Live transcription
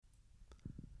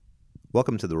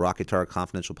Welcome to the Rock Guitar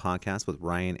Confidential Podcast with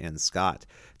Ryan and Scott.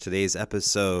 Today's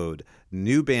episode,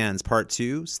 New Bands Part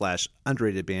 2 /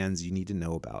 Underrated Bands You Need to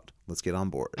Know About. Let's get on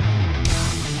board.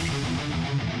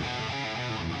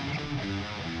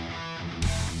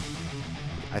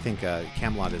 I think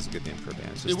Camelot is a good name for a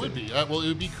band. It would be. Well, it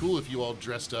would be cool if you all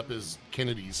dressed up as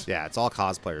Kennedys. Yeah, it's all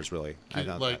cosplayers, really.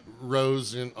 Like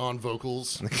Rose on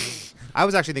vocals. I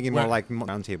was actually thinking more like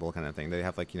Round Table kind of thing. They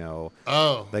have like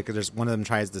there's one of them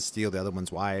tries to steal the other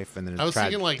one's wife, and then I was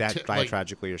thinking like die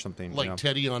tragically or something. Like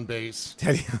Teddy on bass.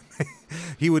 Teddy,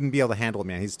 he wouldn't be able to handle it,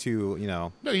 man. He's too,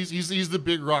 No, he's the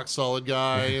big rock solid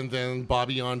guy, and then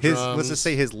Bobby on drums. Let's just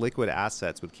say his liquid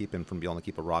assets would keep him from being able to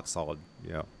keep a rock solid,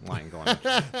 line going.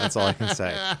 That's all I can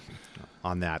say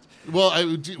on that. Well,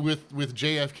 with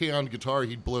JFK on guitar,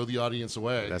 he'd blow the audience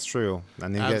away. That's true.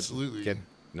 And then absolutely.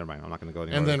 Never mind. I'm not going to go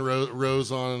anymore. And then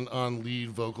Rose on lead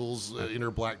vocals in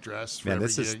her black dress. Man,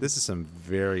 this is some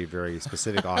very, very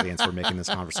specific audience we're making this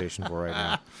conversation for right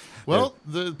now. Well,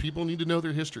 the people need to know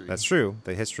their history. That's true.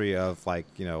 The history of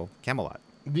Camelot.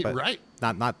 But right.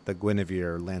 Not the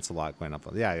Guinevere, Lancelot,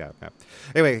 Guinevere. Yeah.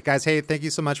 Anyway, guys, hey, thank you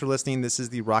so much for listening. This is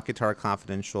the Rock Guitar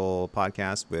Confidential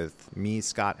podcast with me,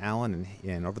 Scott Allen,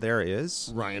 and over there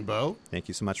is Ryan Bowe. Thank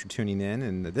you so much for tuning in.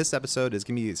 And this episode is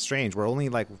going to be strange. We're only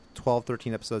like 12,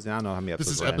 13 episodes in. I don't know how many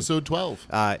episodes This is episode 12.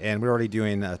 And we're already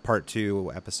doing a part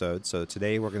 2 episode. So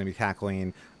today we're going to be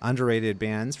tackling underrated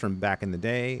bands from back in the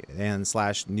day and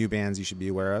 / new bands you should be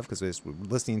aware of, because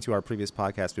listening to our previous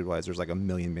podcast, we realized there's like a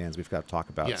million bands we've got to talk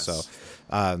about. Yes. So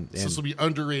this will be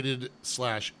underrated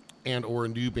 / and or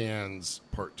new bands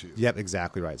part 2. Yep,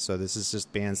 exactly right. So this is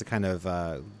just bands that kind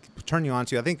of turn you on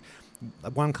to. I think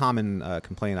one common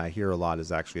complaint I hear a lot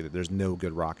is actually that there's no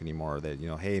good rock anymore. That,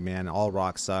 hey man, all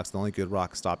rock sucks. The only good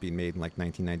rock stopped being made in like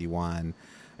 1991.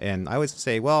 And I always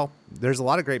say, well, there's a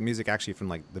lot of great music actually from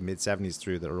like the mid 70s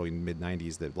through the early mid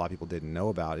 90s that a lot of people didn't know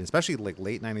about, and especially like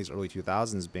late 90s, early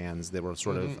 2000s bands that were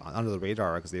sort of under the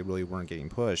radar because they really weren't getting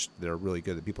pushed. They're really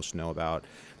good that people should know about.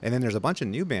 And then there's a bunch of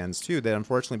new bands too that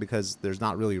unfortunately, because there's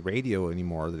not really radio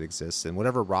anymore that exists, and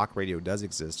whatever rock radio does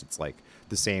exist, it's like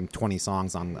the same 20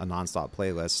 songs on a nonstop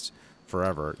playlist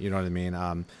forever. You know what I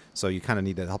mean? So you kind of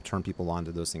need to help turn people on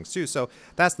to those things too. So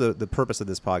that's the purpose of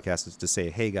this podcast, is to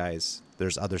say, hey guys,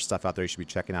 there's other stuff out there you should be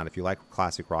checking out. If you like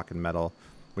classic rock and metal,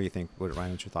 what do you think?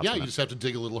 Ryan, what's your thoughts on that? You just have to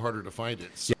dig a little harder to find it.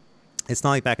 Yeah. It's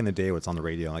not like back in the day where it's on the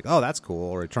radio, like, oh, that's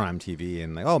cool, or it's on MTV,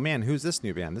 and like, oh man, who's this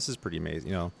new band? This is pretty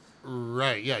amazing,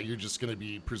 Right, yeah, you're just going to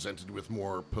be presented with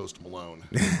more Post Malone.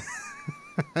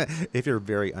 If you're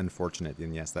very unfortunate,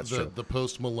 then yes, that's true. The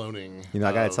Post Maloning.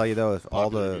 I got to tell you though, if all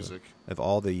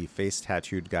the face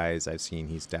tattooed guys I've seen,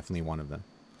 he's definitely one of them,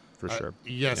 for sure.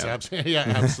 Yes, absolutely. Yeah,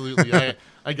 absolutely.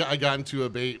 I got into a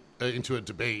debate. I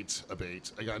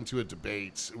got into a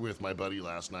debate with my buddy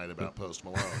last night about Post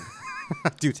Malone.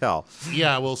 Do tell.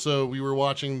 Yeah, well, so we were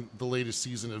watching the latest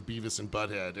season of Beavis and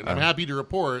Butthead, and I'm happy to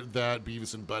report that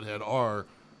Beavis and Butthead are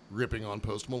ripping on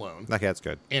Post Malone. Okay, that's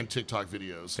good. And TikTok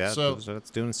videos. Yeah, so that's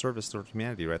doing service to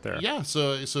humanity right there. Yeah,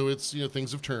 so it's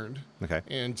things have turned. Okay.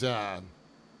 And I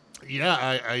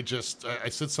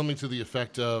said something to the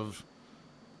effect of,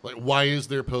 like, why is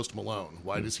there Post Malone?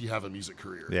 Why does he have a music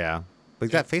career? Yeah. But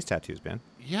he's got face tattoos, man.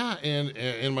 Yeah,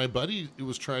 and my buddy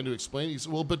was trying to explain. He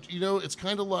said, well, but it's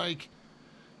kind of like,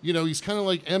 he's kind of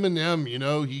like Eminem.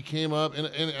 He came up and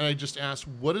I just asked,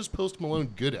 what is Post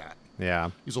Malone good at?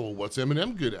 Yeah. He said, well, what's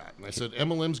Eminem good at? And I said,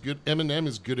 Eminem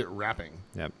is good at rapping.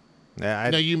 Yep. Yeah,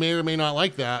 now, you may or may not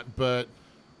like that, but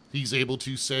he's able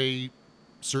to say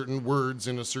certain words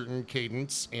in a certain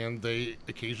cadence, and they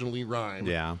occasionally rhyme.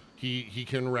 Yeah. He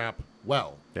can rap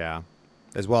well. Yeah.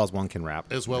 As well as one can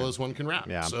rap. As one can rap.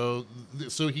 Yeah. So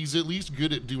he's at least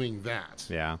good at doing that.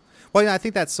 Yeah. Well, yeah, I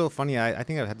think that's so funny. I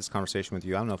think I've had this conversation with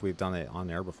you. I don't know if we've done it on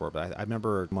air before, but I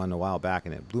remember one a while back,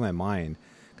 and it blew my mind.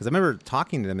 Because I remember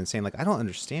talking to them and saying, like, I don't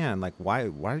understand, like, why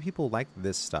do people like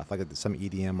this stuff? Like some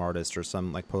EDM artist or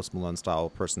some like Post Malone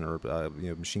style person, or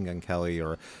Machine Gun Kelly,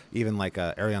 or even like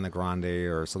Ariana Grande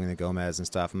or Selena Gomez and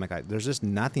stuff. I'm like, there's just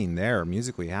nothing there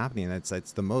musically happening. It's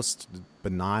the most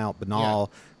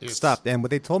banal stuff. And what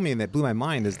they told me, and that blew my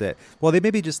mind, is that, well, they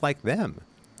maybe just like them.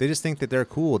 They just think that they're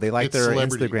cool. They like their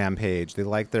celebrity. Instagram page. They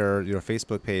like their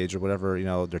Facebook page or whatever,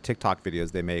 their TikTok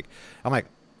videos they make. I'm like,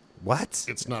 what?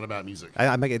 It's not about music.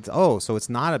 I'm like, so it's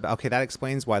not about, okay, that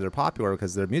explains why they're popular,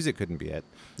 because their music couldn't be it.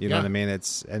 You know what I mean?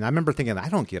 And I remember thinking, I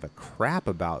don't give a crap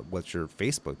about what's your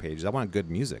Facebook page is. I want good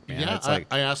music, man. Yeah, it's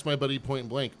I asked my buddy point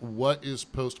blank, what is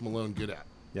Post Malone good at?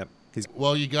 Yep.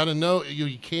 Well, you got to know,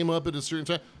 you came up at a certain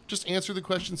time. Just answer the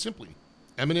question simply.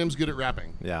 Eminem's good at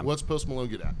rapping. Yeah. What's Post Malone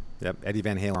good at? Yep. Eddie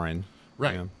Van Halen.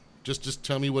 Right. Just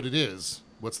tell me what it is.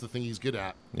 What's the thing he's good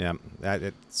at? Yeah, I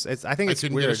think I it's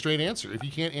couldn't weird. get a straight answer. If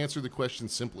you can't answer the question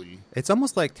simply, It's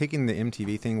almost like taking the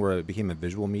MTV thing where it became a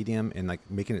visual medium and like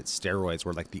making it steroids,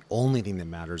 where like the only thing that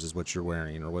matters is what you're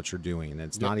wearing or what you're doing. And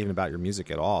it's not even about your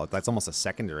music at all. That's almost a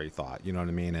secondary thought. You know what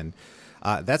I mean? And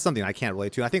that's something I can't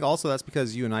relate to. I think also that's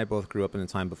because you and I both grew up in a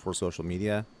time before social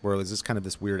media, where it was just kind of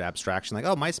this weird abstraction, like,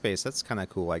 oh, MySpace, that's kind of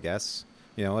cool, I guess.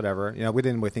 You know, whatever. You know, we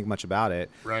didn't really think much about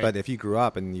it. Right. But if you grew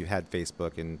up and you had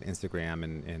Facebook and Instagram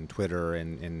and Twitter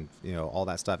and you know, all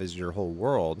that stuff is your whole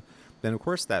world, then of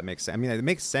course that makes sense. I mean, it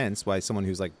makes sense why someone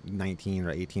who's like 19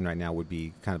 or 18 right now would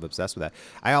be kind of obsessed with that.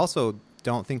 I also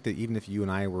don't think that even if you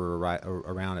and I were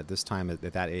around at this time at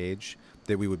that age,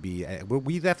 that we would be.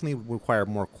 We definitely require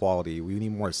more quality. We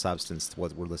need more substance to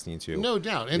what we're listening to. no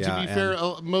doubt. And to be fair,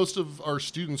 most of our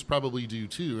students probably do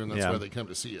too, and that's why they come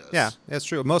to see us. Yeah, that's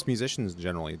true. Most musicians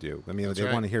generally do. I mean, That's they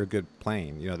right. want to hear good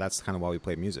playing. You know, that's kind of why we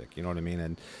play music. You know what I mean?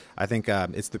 And I think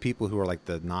it's the people who are like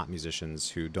the not musicians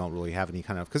who don't really have any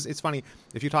kind of. Because it's funny,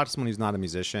 if you talk to someone who's not a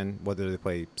musician, whether they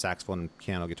play saxophone,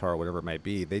 piano, guitar, whatever it might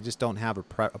be, they just don't have a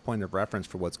point of reference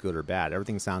for what's good or bad.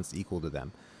 Everything sounds equal to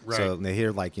them. Right. So they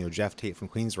hear like, you know, Jeff Tate from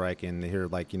Queensryche, and they hear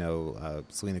like, you know,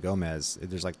 Selena Gomez.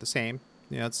 There's like the same.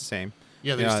 You know, it's the same.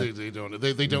 Yeah, You know,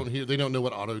 they don't know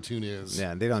what auto tune is.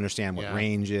 yeah, they don't understand what Yeah.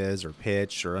 range is or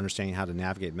pitch or understanding how to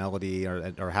navigate melody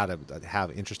or how to have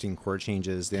interesting chord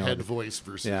changes. They Head don't, voice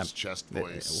versus chest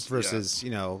voice versus, you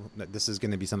know, this is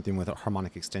going to be something with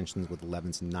harmonic extensions with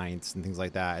 11ths and 9ths and things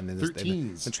like that. And then and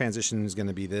 13s. the transition is going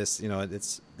to be this. You know,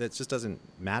 that just doesn't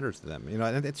matter to them. You know,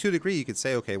 and to a degree, you could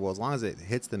say, okay, well, as long as it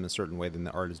hits them a certain way, then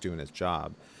the art is doing its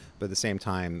job. But at the same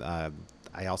time,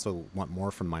 I also want more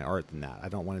from my art than that. I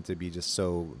don't want it to be just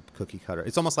so cookie cutter.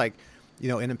 It's almost like, you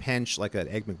know, in a pinch, like an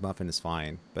Egg McMuffin is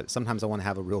fine, but sometimes I want to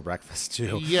have a real breakfast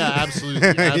too. Yeah, absolutely.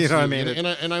 Absolutely. You know what I mean?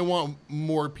 And I want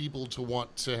more people to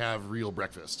want to have real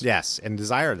breakfast. Yes, and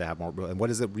desire to have more. And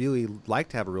what is it really like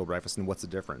to have a real breakfast, and what's the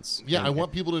difference? Yeah, and, I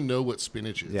want people to know what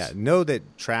spinach is. Yeah, know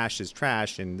that trash is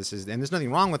trash, and there's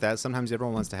nothing wrong with that. Sometimes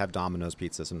everyone wants to have Domino's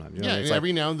pizza. Sometimes, you know, Yeah, it's and like,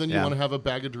 every now and then you yeah. want to have a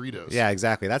bag of Doritos. Yeah,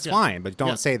 exactly. That's Yeah. fine, but don't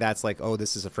Yeah. say that's like, oh,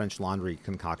 this is a French laundry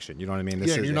concoction. You know what I mean?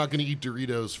 This Yeah, is, you're not going to eat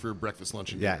Doritos for breakfast,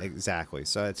 lunch, and Yeah, dinner. exactly.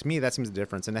 So to me, that seems the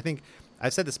difference. And I think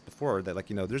I've said this before that, like,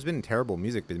 you know, there's been terrible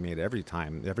music being made every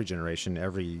time, every generation,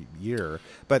 every year.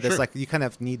 But it's Sure. like you kind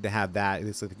of need to have that.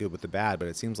 It's like the good with the bad. But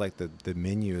it seems like the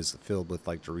menu is filled with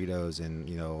like Doritos and,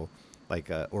 you know, like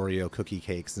Oreo cookie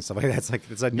cakes and stuff like that.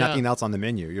 It's like Yeah. nothing else on the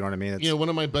menu. You know what I mean? It's, You know, one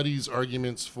of my buddies'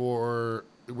 arguments for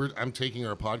I'm taking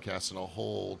our podcast in a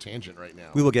whole tangent right now.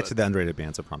 we will get but to the underrated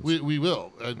bands, I promise. We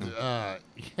will.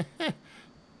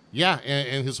 Yeah,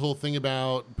 and his whole thing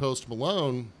about Post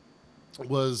Malone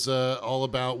was all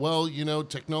about, well, you know,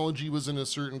 technology was in a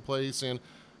certain place, and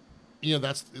you know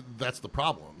that's the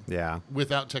problem. Yeah.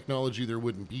 Without technology, there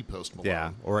wouldn't be Post Malone.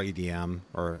 Yeah, or EDM,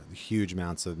 or huge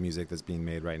amounts of music that's being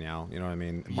made right now. You know what I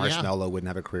mean? Marshmello wouldn't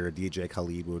have a career. DJ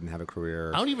Khaled wouldn't have a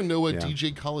career. I don't even know what Yeah.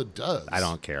 DJ Khaled does. I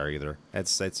don't care either.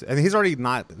 It's. I mean, he's already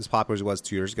not as popular as he was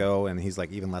 2 years ago, and he's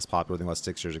like even less popular than he was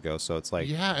 6 years ago. So it's like,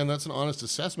 Yeah, and that's an honest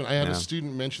assessment. I had Yeah. a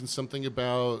student mention something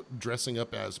about dressing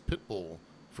up as Pitbull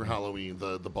for Halloween.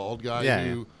 The bald guy Yeah,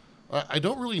 who I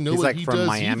don't really know he's what like he from does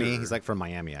Miami. either. He's like from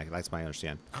Miami. That's my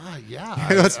understand. Yeah.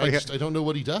 That's I funny. just I don't know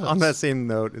what he does. On that same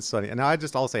note, it's funny. And now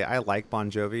I'll say I like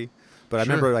Bon Jovi, but I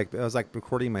Sure. remember like I was like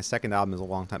recording my second album is a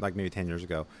long time, like maybe 10 years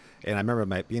ago. And I remember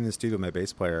being in the studio with my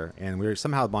bass player, and we were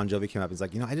somehow Bon Jovi came up. It's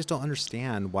like, you know, I just don't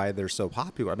understand why they're so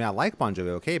popular. I mean, I like Bon Jovi,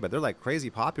 okay, but they're like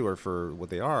crazy popular for what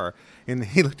they are. And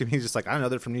he looked at me, he's just like, I don't know,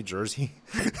 they're from New Jersey.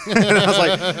 And I was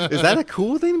like, is that a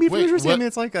cool thing to be from Wait, New Jersey? I what- mean,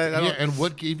 it's like, I don't. Yeah, and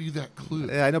what gave you that clue?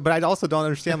 Yeah, I know, but I also don't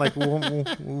understand like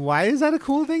why is that a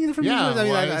cool thing from New Yeah, Jersey? I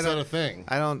mean, why I is don't, that a thing?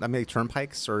 I don't. I mean,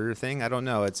 turnpikes or your thing. I don't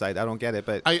know. I don't get it.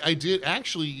 But I did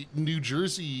actually. New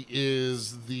Jersey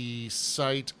is the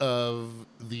site of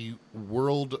the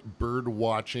World Bird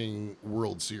Watching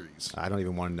World Series. I don't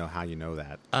even want to know how you know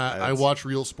that. I That's- watch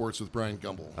Real Sports with Brian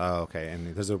Gumble. Oh, okay.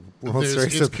 And there's a World There's-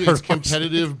 Series it's, of bird it's watching.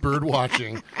 competitive bird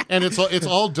watching, and it's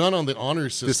all done on the honor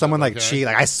system. Did someone like okay? cheat?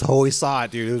 Like I totally saw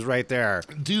it, dude. It was right there.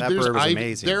 Dude, that there's bird was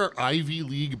amazing. there are Ivy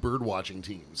League bird watching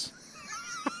teams.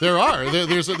 There are.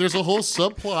 There's a whole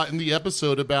subplot in the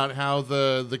episode about how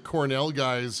the Cornell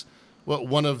guys,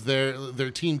 one of their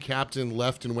team captain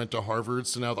left and went to Harvard,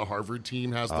 so now the Harvard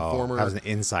team has the former that was an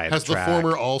inside has track. the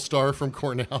former all-star from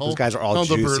Cornell. Those guys are all on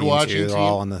the juicing bird watching too. team. They're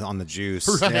all on the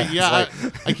juice. Right, Yeah, it's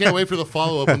like- I can't wait for the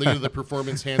follow up when they do the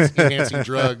performance enhancing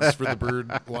drugs for the bird.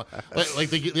 Like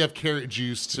they have carrot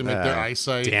juice to make their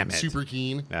eyesite damn it. super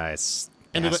keen. It's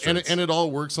And Bastards. it all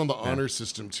works on the honor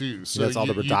system too. So That's all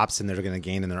the rhodopsin they're going to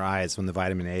gain in their eyes when the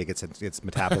vitamin A gets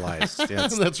metabolized. Yeah,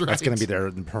 That's right. That's going to be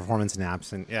their performance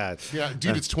enhancement. Yeah, yeah,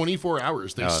 dude, it's 24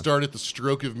 hours. They start at the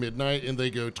stroke of midnight and they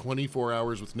go 24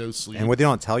 hours with no sleep. And what they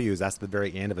don't tell you is that's the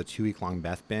very end of a 2-week-long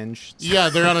meth binge. Yeah,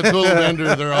 they're on a total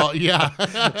bender. They're all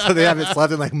So they haven't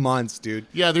slept in like months, dude.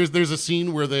 Yeah, there's a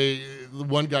scene where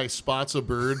one guy spots a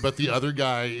bird, but the other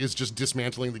guy is just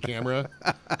dismantling the camera.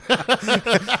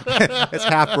 It's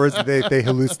half birds that they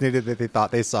hallucinated that they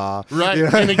thought they saw. Right, You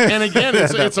know? and again,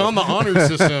 it's on the honor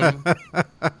system.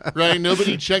 Right,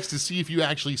 nobody checks to see if you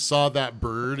actually saw that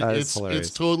bird. That's hilarious.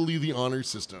 It's totally the honor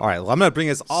system. All right, well, I'm going to bring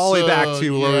us all the way back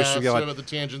to where we should go. Sorry about the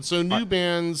tangent. So new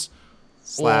bands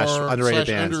Slash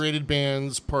underrated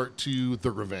bands. Part 2,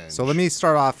 The Revenge. So let me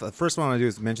start off. The first one I want to do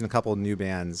is mention a couple of new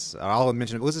bands. I'll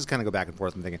mention. Let's just kind of go back and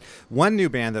forth. I'm thinking one new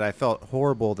band that I felt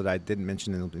horrible that I didn't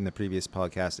mention in the previous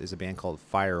podcast is a band called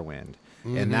Firewind,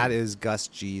 and that is Gus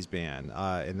G's band.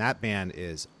 And that band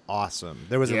is awesome.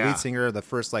 There was a lead singer. The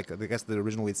first, I guess, the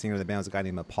original lead singer of the band was a guy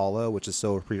named Apollo, which is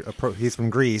he's from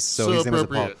Greece, so his name is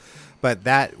Apollo. But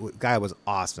that guy was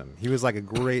awesome. He was like a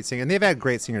great singer, and they've had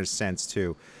great singers since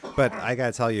too. But I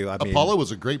gotta tell you, Apollo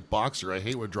was a great boxer. I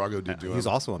hate what Drago did to him. He was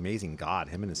also an amazing god.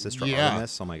 Him and his sister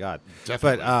Artemis. Oh my god.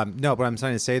 Definitely. But no, what I'm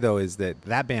trying to say though is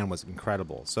that band was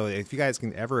incredible. So if you guys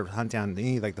can ever hunt down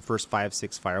any like the first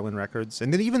 5-6 Firewind records,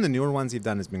 and then even the newer ones he've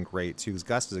done has been great too. Because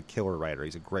Gus is a killer writer.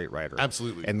 He's a great writer.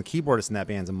 Absolutely. And the keyboardist in that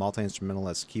band is a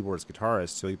multi-instrumentalist keyboardist guitarist.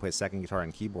 So he plays second guitar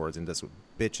and keyboards and does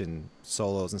bitchin'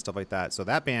 solos and stuff like that. So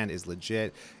that band is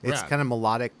legit. It's kind of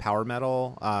melodic power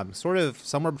metal, sort of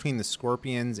somewhere between the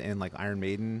Scorpions and like Iron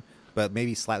Maiden, but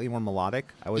maybe slightly more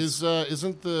melodic.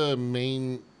 Isn't the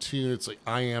main tune? It's like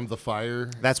 "I Am the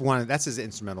Fire." That's one. That's his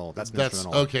instrumental. That's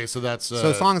instrumental. Okay. So that's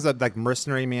so songs like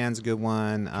 "Mercenary Man's" a good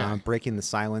one. Okay. "Breaking the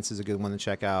Silence" is a good one to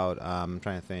check out. I'm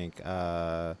trying to think.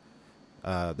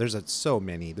 There's so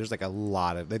many. There's like a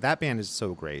lot of that band is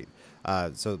so great.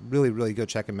 So really go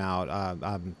check them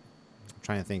out.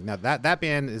 Trying to think now that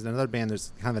band is another band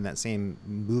that's kind of in that same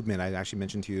movement I actually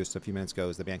mentioned to you just a few minutes ago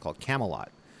is the band called Camelot.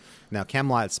 Now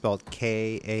Camelot is spelled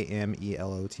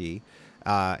Kamelot,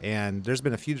 and there's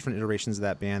been a few different iterations of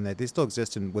that band that they still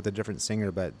exist with a different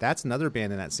singer, but that's another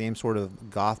band in that same sort of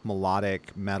goth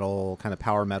melodic metal kind of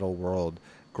power metal world.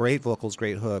 Great vocals,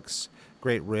 great hooks,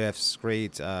 great riffs,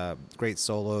 great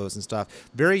solos and stuff.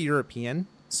 Very European.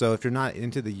 So if you're not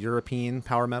into the European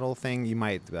power metal thing, you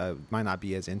might not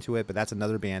be as into it. But that's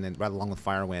another band, and right along with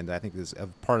Firewind, I think is a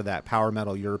part of that power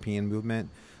metal European movement,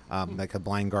 like a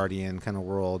Blind Guardian kind of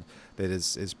world that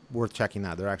is worth checking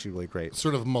out. They're actually really great.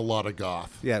 Sort of melodic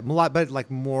goth. Yeah, but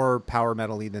like more power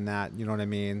metal-y than that. You know what I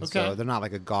mean? Okay. So they're not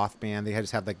like a goth band. They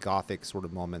just have like gothic sort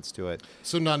of moments to it.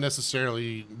 So not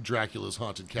necessarily Dracula's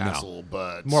Haunted Castle,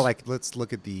 but more like let's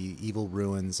look at the evil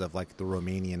ruins of like the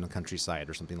Romanian countryside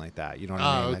or something like that. You know what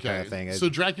I mean? Okay. That kind of thing. So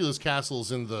Dracula's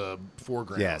Castle's in the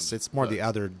foreground. Yes, it's more the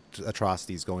other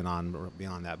atrocities going on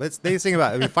beyond that. But they think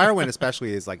about. I mean, Firewind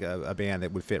especially is like a band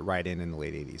that would fit right in the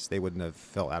late '80s. They wouldn't have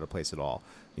felt out of place at all.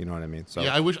 You know what I mean? So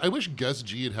yeah, I wish Gus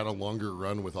G had a longer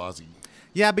run with Ozzy.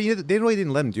 Yeah, but they really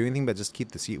didn't let him do anything but just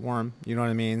keep the seat warm. You know what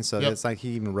I mean? So it's like he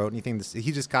even wrote anything.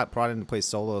 He just got brought in to play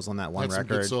solos on that one record. Some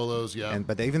good solos, yeah.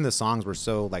 But even the songs were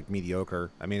so like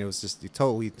mediocre. I mean, it was just you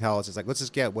totally tell it's just like let's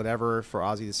just get whatever for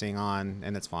Ozzy to sing on,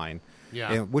 and it's fine.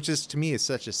 Yeah, which is to me is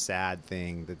such a sad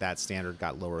thing that standard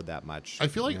got lowered that much. I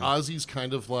feel like Ozzy's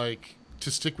kind of like,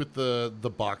 to stick with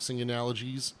the boxing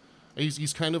analogies.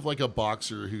 He's kind of like a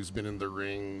boxer who's been in the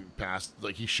ring past,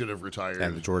 like he should have retired.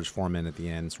 And the George Foreman at the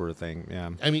end sort of thing, yeah.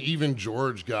 I mean, even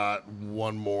George got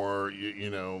one more,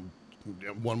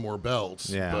 one more belt.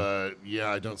 Yeah. But, yeah,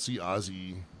 I don't see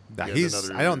Ozzy. I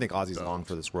don't think Ozzy's long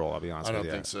for this world, I'll be honest with you.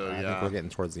 I don't think so, I think we're getting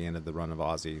towards the end of the run of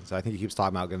Ozzy. So I think he keeps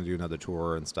talking about going to do another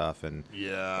tour and stuff. And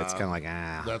it's kind of like,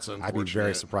 that's unfortunate. I'd be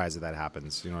very surprised if that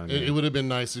happens. You know what I mean? It would have been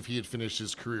nice if he had finished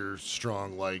his career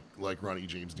strong like Ronnie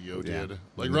James Dio did.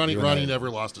 Like Ronnie never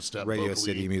lost a step Radio vocally.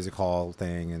 City Music Hall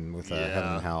thing and with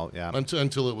Heaven and Hell. Yeah.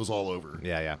 Until it was all over.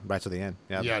 Yeah. Right to the end.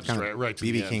 Yeah, just right to the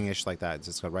end. BB King-ish like that.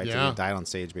 Just go right to the end. Died on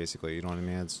stage, basically. You know what I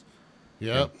mean? It's...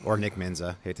 Yep. Or Nick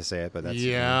Menza. Hate to say it, but that's...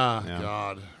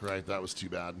 God. Right, that was too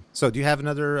bad. So do you have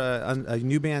another a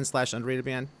new band / underrated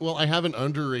band? Well, I have an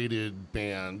underrated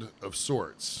band of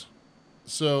sorts.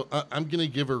 So I'm going to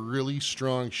give a really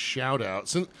strong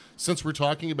shout-out. Since we're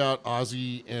talking about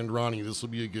Ozzy and Ronnie, this will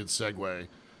be a good segue.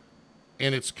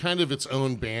 And it's kind of its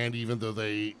own band, even though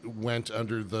they went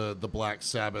under the Black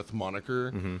Sabbath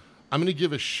moniker. Mm-hmm. I'm going to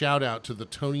give a shout-out to the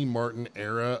Tony Martin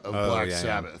era of Black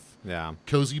Sabbath. Yeah.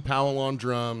 Cozy Powell on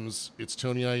drums. It's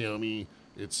Tony Iommi.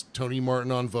 It's Tony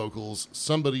Martin on vocals.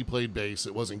 Somebody played bass.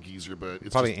 It wasn't Geezer, but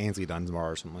it's Probably just, Ainsley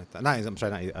Dunsmore or something like that. No, I'm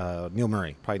sorry, not Neil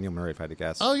Murray. Probably Neil Murray if I had to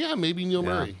guess. oh yeah, maybe Neil Yeah,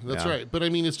 Murray. That's yeah. right. But I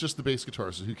mean, it's just the bass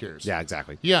guitar, so who cares? Yeah,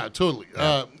 exactly. Yeah, totally.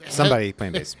 Somebody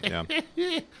playing bass. Yeah.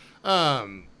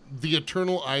 The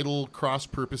Eternal Idol, Cross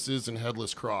Purposes, and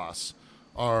Headless Cross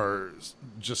are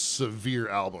just severe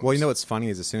albums. Well, you know what's funny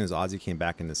is as soon as Ozzy came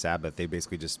back into Sabbath, they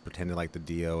basically just pretended like the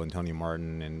Dio and Tony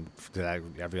Martin and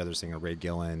every other singer, Ray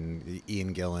Gillan,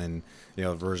 Ian Gillan,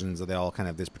 versions of they all kind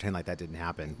of just pretend like that didn't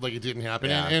happen. Like it didn't happen.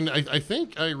 Yeah. And I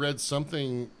think I read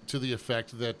something to the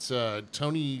effect that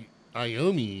Tony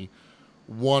Iommi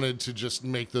wanted to just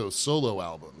make those solo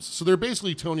albums. So they're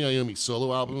basically Tony Iommi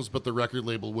solo albums, but the record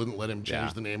label wouldn't let him change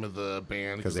Yeah. the name of the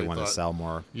band Because they wanted to sell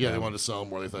more. Yeah, they wanted to sell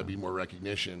more. They thought it'd be more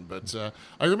recognition. But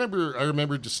I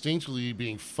remember distinctly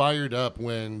being fired up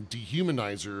when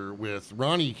Dehumanizer with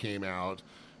Ronnie came out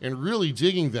and really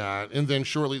digging that. And then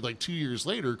shortly, like 2 years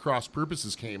later, Cross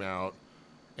Purposes came out.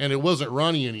 And it wasn't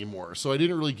Ronnie anymore, so I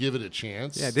didn't really give it a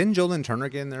chance. Yeah, didn't Joe Lynn Turner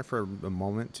get in there for a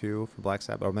moment, too, for Black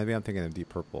Sabbath? Or maybe I'm thinking of Deep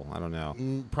Purple. I don't know.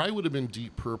 Probably would have been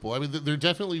Deep Purple. I mean, there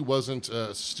definitely wasn't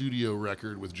a studio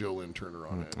record with Joe Lynn Turner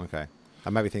on it. Okay. I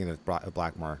might be thinking of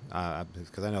Blackmore,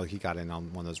 because I know he got in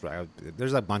on one of those.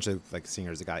 There's a bunch of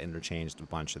singers that got interchanged a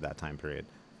bunch at that time period.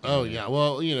 Oh, yeah.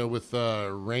 Well, with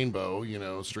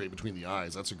Rainbow, Straight Between the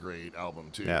Eyes, that's a great album,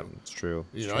 too. Yeah, it's true.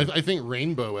 I think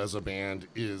Rainbow as a band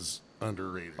is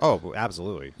underrated. Oh,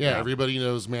 absolutely. Yeah, everybody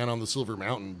knows Man on the Silver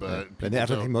Mountain, but And I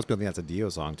think most people think that's a Dio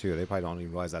song, too. They probably don't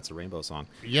even realize that's a Rainbow song.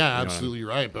 Yeah, absolutely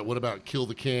right. But what about Kill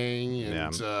the King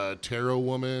and Tarot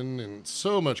Woman and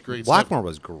so much great Blackmore stuff?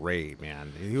 was great,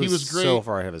 man. He was was great. so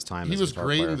far ahead of his time. He as a was guitar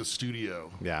great player. in the studio.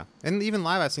 Yeah, and even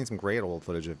live, I've seen some great old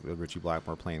footage of Richie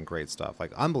Blackmore playing great stuff,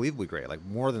 like unbelievably great, like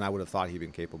more than I would have thought he'd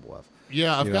been capable of.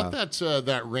 Yeah, I've got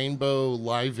that Rainbow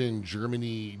Live in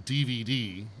Germany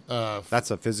DVD. That's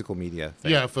a physical media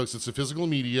thing. Yeah, folks, it's a physical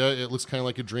media. It looks kind of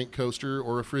like a drink coaster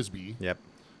or a Frisbee. Yep.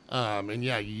 And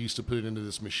yeah, you used to put it into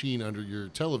this machine under your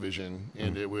television,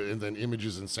 and and then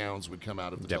images and sounds would come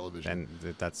out of the television.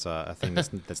 And that's a thing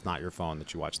that's not your phone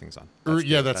that you watch things on.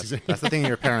 That's That's the thing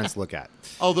your parents look at.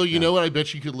 Although, you know what? I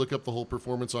bet you could look up the whole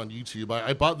performance on YouTube.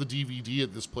 I bought the DVD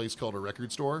at this place called a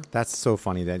record store. That's so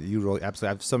funny that you really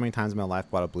absolutely. I've so many times in my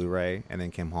life bought a Blu-ray and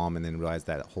then came home and then realized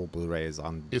that whole Blu-ray is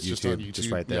on It's YouTube, just on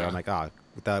YouTube, right there. yeah. I'm like,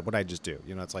 what did I just do?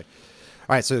 It's like,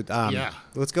 all right. So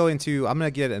let's go into. I'm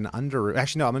gonna get an under.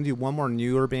 Actually, no. I'm gonna do one more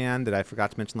newer band that I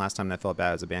forgot to mention last time, and I felt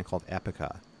bad. It's a band called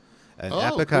Epica. And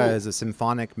Epica cool. is a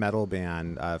symphonic metal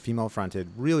band, female-fronted,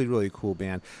 really, really cool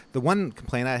band. The one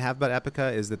complaint I have about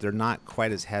Epica is that they're not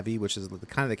quite as heavy, which is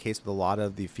kind of the case with a lot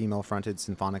of the female-fronted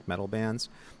symphonic metal bands.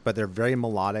 But they're very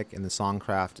melodic, and the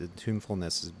songcraft and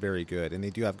tunefulness is very good. And they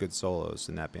do have good solos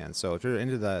in that band. So if you're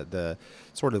into the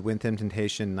sort of Within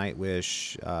Temptation,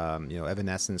 Nightwish,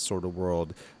 Evanescence sort of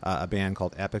world, a band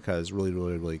called Epica is really,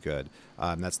 really, really good.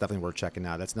 That's definitely worth checking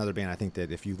out. That's another band I think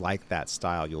that if you like that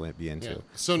style, you'll be into. Yeah.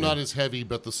 So not as heavy,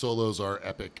 but the solos are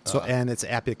epic. And it's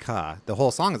epica. The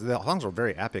songs are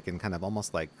very epic and kind of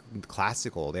almost like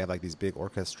classical. They have like these big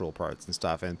orchestral parts and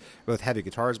stuff, and with heavy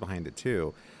guitars behind it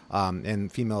too.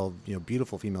 And female,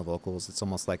 beautiful female vocals. It's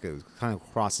almost like it kind of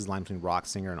crosses the line between rock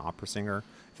singer and opera singer,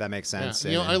 if that makes sense.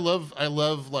 Yeah. I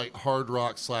love like hard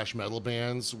rock / metal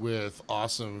bands with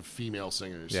awesome female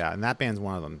singers. Yeah, and that band's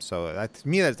one of them. So to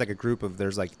me, that's like a group of.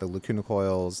 There's like the Lacuna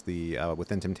Coils, the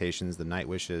Within Temptations, the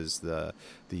Nightwishes, the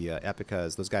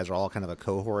Epicas. Those guys are all kind of a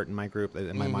cohort in my group,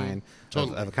 in my mind,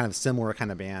 Totally. of kind of similar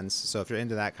kind of bands. So if you're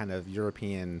into that kind of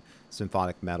European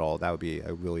symphonic metal, that would be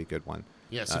a really good one.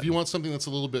 Yes, if you want something that's a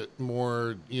little bit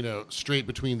more, straight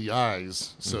between the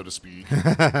eyes, so to speak,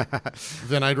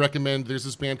 then I'd recommend there's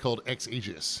this band called Ex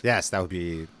Aegis. Yes, that would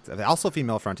be also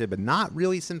female fronted, but not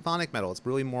really symphonic metal. It's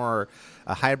really more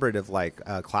a hybrid of like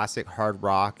classic hard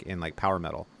rock and like power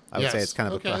metal. I would say it's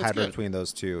kind of a hybrid between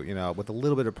those two, with a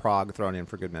little bit of prog thrown in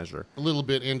for good measure. A little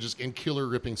bit, and killer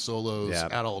ripping solos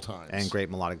at all times. And great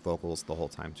melodic vocals the whole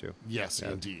time, too. Yes,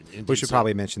 indeed. We should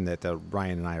probably mention that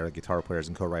Ryan and I are guitar players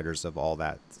and co-writers of all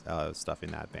that stuff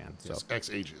in that band. So. Yes, Ex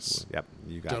Aegis. Yep,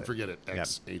 you got it. Don't forget it,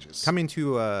 Ex Aegis. Coming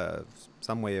to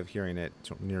some way of hearing it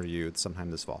near you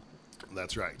sometime this fall.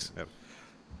 That's right. Yep.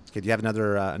 Okay, do you have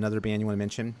another band you want to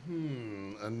mention?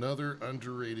 Another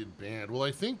underrated band. Well,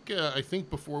 I think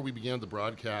before we began the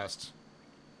broadcast,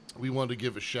 we wanted to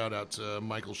give a shout out to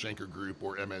Michael Schenker Group,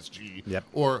 or MSG,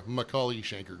 or Macaulay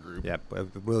Schenker Group. Yep,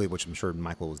 really, which I'm sure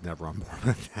Michael was never on board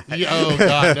with that. Yeah, oh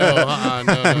God, no,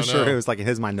 no. I'm sure it was like in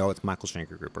his mind, no, it's Michael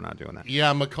Schenker Group. We're not doing that.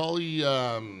 Yeah, Macaulay.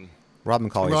 Robin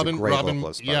Macaulay is a great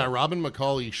vocalist. Yeah, Robin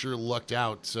Macaulay sure lucked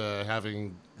out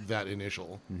having that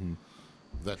initial. Mm-hmm.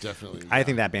 that definitely. I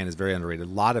think that band is very underrated. A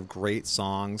lot of great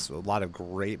songs, a lot of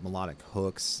great melodic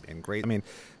hooks, and great. I mean,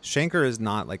 Schenker is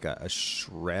not like a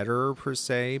shredder per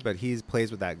se, but he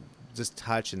plays with that just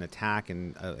touch and attack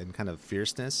and kind of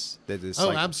fierceness that is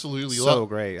absolutely so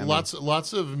great.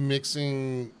 Lots of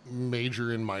mixing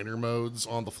major and minor modes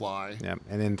on the fly. Yeah,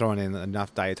 and then throwing in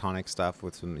enough diatonic stuff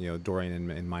with some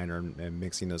Dorian and minor and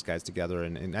mixing those guys together.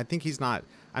 And I think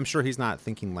I'm sure he's not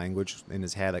thinking language in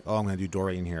his head like, oh, I'm going to do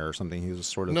Dorian here or something. He was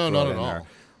sort of not at all. there.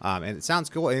 And it sounds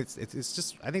cool. It's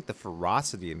just, I think the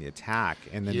ferocity and the attack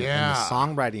and then and the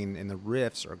songwriting and the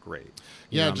riffs are great.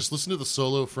 Yeah, just listen to the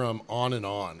solo from On and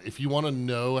On. If you want to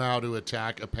know how to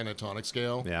attack a pentatonic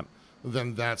scale,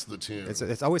 then that's the tune.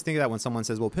 It's always think of that when someone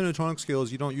says, well, pentatonic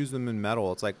scales, you don't use them in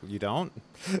metal. It's like, you don't?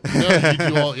 No, you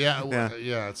do all,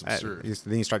 it's absurd.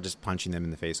 Then you start just punching them in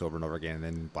the face over and over again and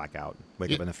then black out.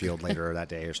 Wake up in the field later that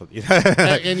day or something.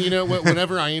 And you know what?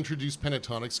 Whenever I introduce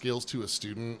pentatonic scales to a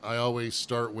student, I always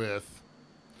start with,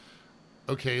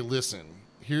 okay, listen,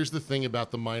 here's the thing about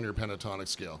the minor pentatonic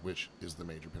scale, which is the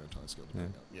major pentatonic scale.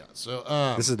 So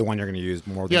this is the one you're going to use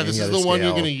more than any this is other the scale. one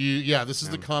you're going to use. Yeah, this is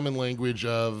the common language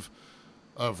of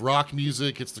rock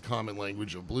music. It's the common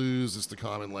language of blues. It's the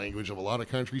common language of a lot of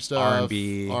country stuff.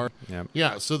 R&B.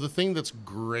 Yeah, so the thing that's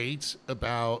great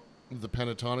about the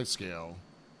pentatonic scale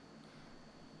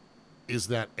is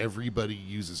that everybody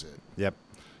uses it. Yep.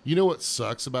 You know what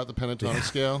sucks about the pentatonic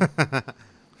scale?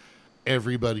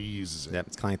 Everybody uses it. Yep,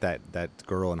 it's kind of like that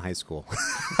girl in high school.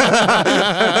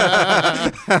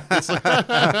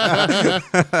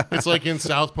 It's like in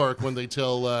South Park when they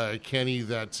tell Kenny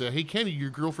that, hey, Kenny, your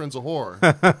girlfriend's a whore.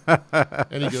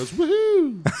 And he goes,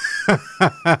 woohoo!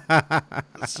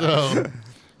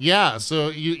 So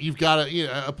you've got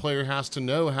a player has to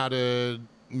know how to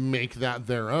make that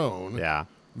their own. Yeah.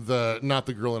 Not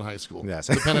the girl in high school. Yes.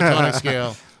 The pentatonic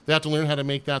scale. They have to learn how to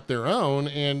make that their own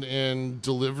and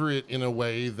deliver it in a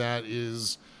way that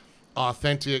is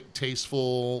authentic,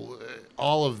 tasteful,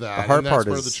 all of that. The hard part part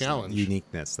is of the challenge.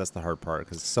 Uniqueness. That's the hard part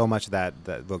because so much of that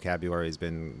vocabulary has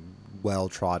been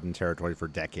well-trodden territory for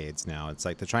decades now. It's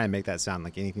like to try and make that sound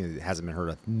like anything that hasn't been heard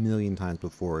a million times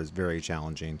before is very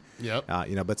challenging. Yep.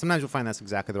 But sometimes you'll find that's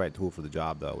exactly the right tool for the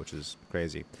job, though, which is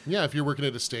crazy. Yeah, if you're working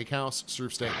at a steakhouse,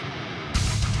 serve steak.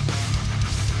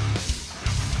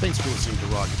 Thanks for listening to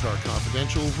Raw Guitar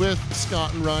Confidential with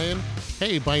Scott and Ryan.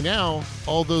 Hey, by now,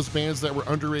 all those bands that were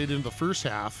underrated in the first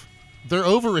half, they're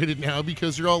overrated now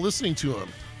because you're all listening to them.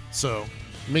 So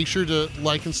make sure to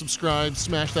like and subscribe,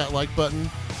 smash that like button.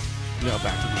 Now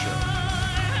back to the show.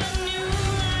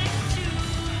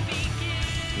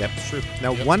 Yep, it's true.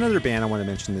 Now, one other band I want to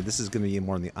mention that this is going to be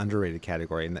more in the underrated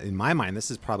category. And in my mind, this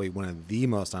is probably one of the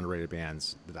most underrated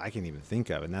bands that I can even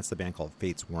think of, and that's the band called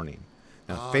Fates Warning.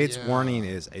 Now, Fates Warning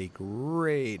is a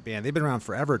great band. They've been around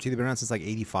forever, too. They've been around since like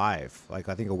 85. Like,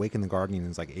 I think Awaken the Guardian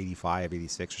is like 85,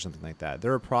 86 or something like that.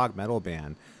 They're a prog metal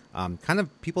band. Kind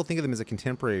of, people think of them as a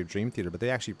contemporary Dream Theater, but they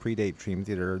actually predate Dream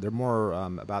Theater. They're more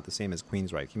about the same as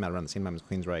Queensryche. Came out around the same time as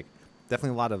Queensryche.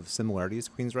 Definitely a lot of similarities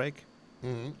to Queensryche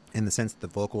in the sense that the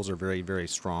vocals are very, very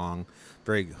strong,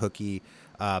 very hooky.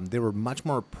 They were much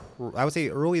more, I would say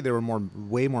early they were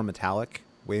way more metallic,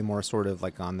 way more sort of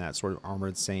like on that sort of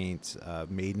Armored Saint,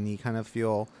 maiden-y kind of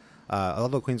feel.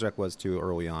 Although Queensryche was too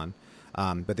early on.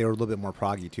 But they were a little bit more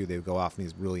proggy too. They would go off in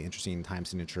these really interesting time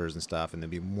signatures and stuff, and there'd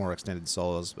be more extended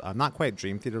solos. Not quite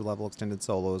Dream Theater level extended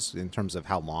solos in terms of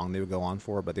how long they would go on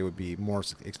for, but they would be more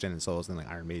extended solos than like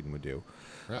Iron Maiden would do.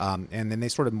 Right. And then they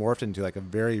sort of morphed into like a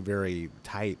very, very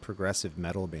tight progressive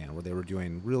metal band where they were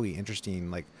doing really interesting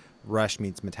like Rush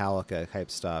meets Metallica type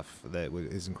stuff that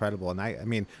is incredible. And I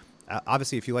mean.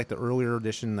 Obviously, if you like the earlier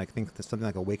edition, I think something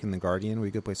like Awaken the Guardian would be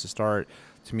a good place to start.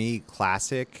 To me,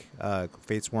 classic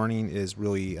Fates Warning is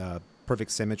really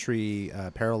Perfect Symmetry,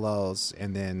 Parallels,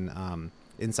 and then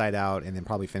Inside Out, and then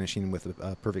probably finishing with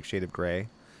a Perfect Shade of Grey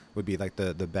would be like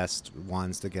the best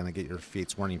ones to kind of get your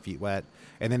Fates Warning feet wet.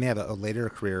 And then they have a later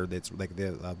career that's like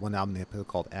the one album they put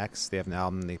called X. They have an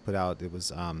album they put out. It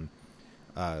was I'm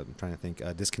trying to think,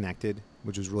 Disconnected,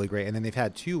 which was really great. And then they've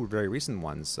had two very recent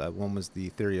ones. One was The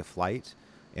Theory of Flight,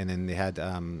 and then they had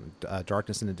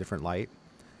Darkness in a Different Light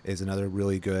is another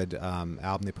really good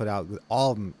album they put out.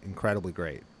 All of them incredibly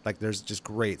great. Like there's just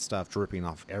great stuff dripping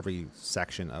off every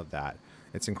section of that.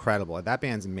 It's incredible. That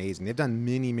band's amazing. They've done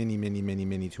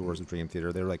many tours of Dream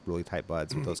Theater. They're like really tight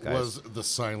buds with those guys. Was the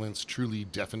silence truly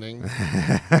deafening,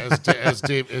 as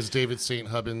David St.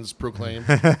 Hubbins proclaimed?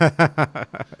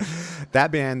 That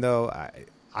band, though,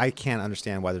 I can't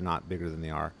understand why they're not bigger than they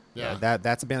are. Yeah.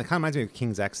 That's a band that kind of reminds me of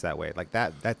King's X that way. Like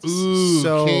that's Ooh,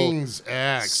 so King's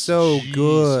X. so Jeez,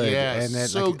 good, yeah, and then,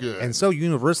 so like, good, and so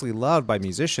universally loved by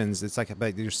musicians. It's like,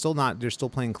 but you're still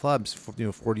playing clubs, for,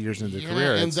 40 years into their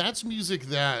career. and It's- that's music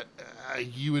that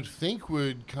you would think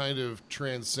would kind of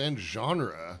transcend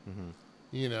genre.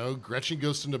 Gretchen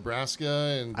Goes to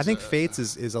Nebraska, and I think Fates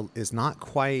is not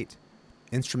quite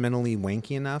instrumentally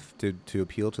wanky enough to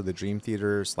appeal to the Dream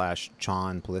Theater /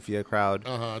 Chon Polyphia crowd.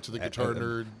 to the guitar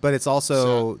nerd. But it's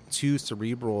also too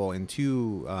cerebral and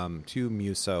too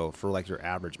muso for like your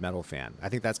average metal fan. I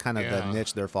think that's kind of the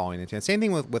niche they're falling into. And same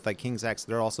thing with like King's X.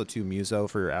 They're also too muso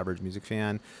for your average music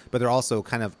fan, but they're also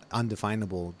kind of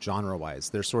undefinable genre wise.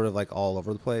 They're sort of like all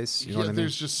over the place. You know what I mean?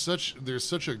 There's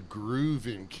such a groove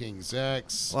in King's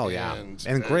X. Oh, yeah.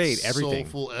 and great everything.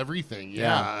 soulful everything.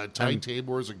 Yeah. Ty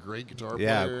Tabor is a great guitar player.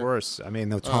 Yeah, of course. I mean,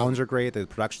 the tones are great. The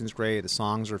production's great. The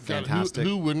songs are God, fantastic.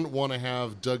 who wouldn't want to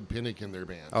have Doug Pinnick in their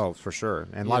band? Oh, for sure.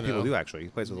 And a lot of people do, actually. He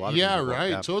plays with a lot of yeah, people.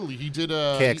 right. Totally. He did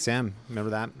KXM.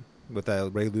 Remember that? With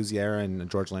Ray Luzier and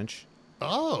George Lynch.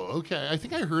 Oh, okay. I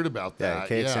think I heard about Yeah, that.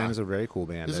 KXM is a very cool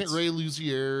band. Isn't Ray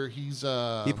Luzier? He's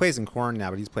He plays in Korn now,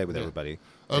 but he's played with everybody.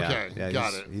 Okay, yeah,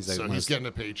 got it. He's like so he's getting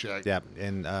a paycheck. Yeah,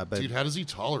 and but dude, how does he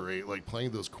tolerate like playing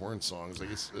those Korn songs? I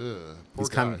guess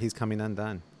he's coming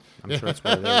undone. I'm sure that's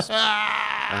what it is.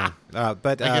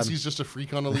 But I guess he's just a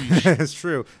freak on a leash. It's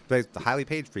true, but a highly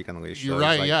paid freak on a leash. You're so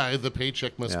right. like, Yeah, the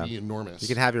paycheck must be enormous. You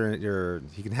can have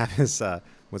he can have his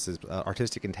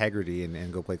artistic integrity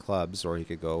and go play clubs, or he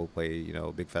could go play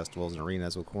big festivals and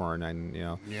arenas with Korn, and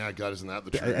Yeah, God, isn't that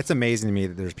the truth? It's amazing to me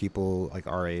that there's people like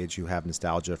our age who have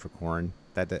nostalgia for Korn.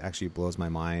 That actually blows my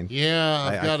mind.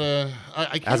 Yeah,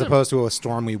 I as opposed to a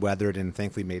storm we weathered and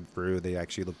thankfully made through. They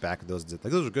actually look back at those like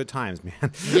those were good times,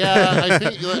 man. Yeah,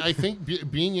 I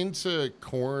think being into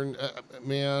Korn,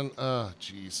 man.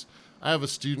 Jeez, I have a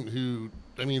student who,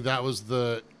 I mean,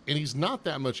 and he's not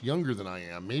that much younger than I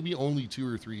am. Maybe only 2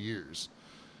 or 3 years.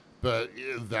 But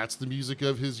that's the music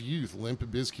of his youth, Limp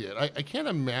Bizkit. I can't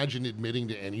imagine admitting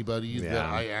to anybody that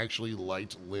I actually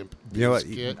liked Limp Bizkit. You know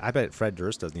what? I bet Fred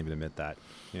Durst doesn't even admit that.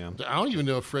 I don't even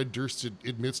know if Fred Durst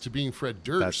admits to being Fred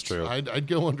Durst. That's true. I'd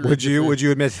go under. Would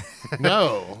you admit?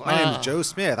 No. My name's Joe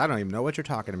Smith. I don't even know what you're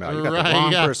talking about. You got Right, the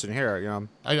wrong yeah. person here.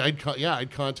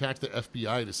 I'd contact the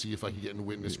FBI to see if I could get in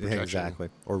witness protection. Exactly.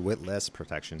 Or witless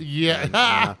protection.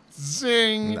 Yeah. And,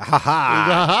 Zing. Ha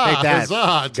ha. Take that,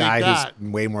 Huzzah, take guy that.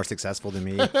 who's way more successful than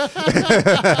me.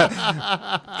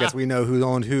 Guess we know who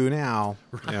owned who now.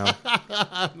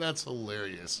 That's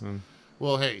hilarious.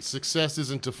 Well, hey, success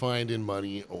isn't defined in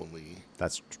money only.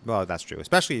 That's true,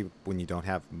 especially when you don't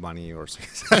have money or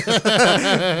success.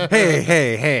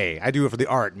 hey! I do it for the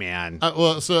art, man.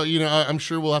 So I'm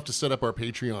sure we'll have to set up our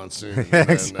Patreon soon.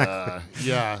 Exactly.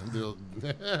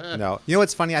 No, you know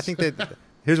what's funny? I think that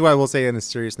here's what I will say on a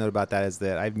serious note about that is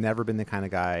that I've never been the kind of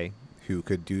guy who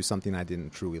could do something I didn't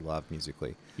truly love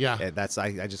musically. Yeah.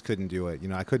 I just couldn't do it.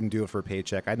 I couldn't do it for a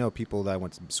paycheck. I know people that I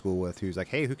went to school with who's like,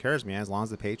 hey, who cares, man? As long as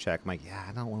the paycheck. I'm like, yeah,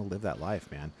 I don't want to live that life,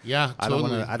 man. Yeah,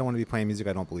 totally. I don't want to be playing music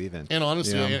I don't believe in. And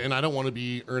honestly, and I don't want to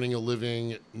be earning a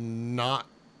living not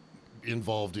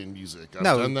involved in music. I've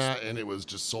done that, and it was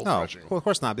just soul crushing. Of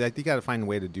course not. But like, you got to find a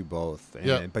way to do both.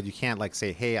 Yeah. But you can't like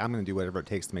say, hey, I'm going to do whatever it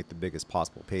takes to make the biggest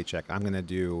possible paycheck. I'm going to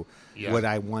do what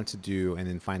I want to do, and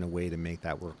then find a way to make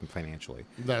that work financially.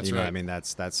 That's right. I mean,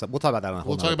 that's. We'll talk about that on a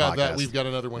whole. We'll talk about podcast. that. We've got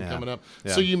another one coming up.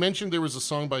 Yeah. So you mentioned there was a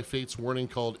song by Fates Warning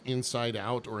called "Inside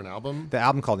Out" or an album. The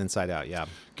album called Inside Out. Yeah.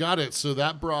 Got it. So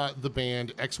that brought the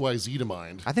band XYZ to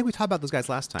mind. I think we talked about those guys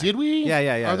last time. Did we?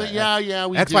 Yeah. Are they, yeah.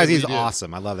 We XYZ did. is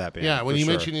awesome. I love that band. Yeah. When you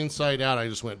sure. mentioned Inside Out, I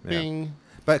just went bing.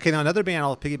 But okay, now another band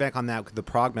I'll piggyback on that. The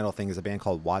prog metal thing is a band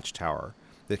called Watchtower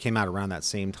that came out around that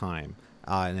same time,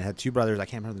 and it had two brothers. I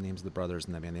can't remember the names of the brothers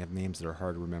in that band. They have names that are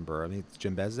hard to remember. I mean, it's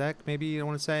Jim Bezek, maybe I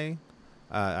want to say.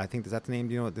 I think is that the name?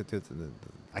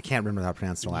 I can't remember how to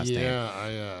pronounce their last name. Yeah,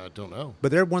 I don't know.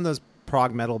 But they're one of those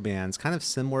prog metal bands, kind of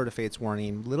similar to Fates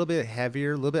Warning, a little bit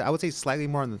heavier, a little bit. I would say slightly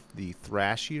more on the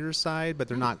thrashier side, but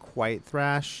they're not quite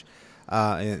thrash.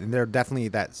 And they're definitely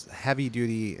that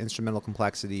heavy-duty instrumental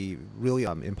complexity, really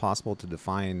impossible to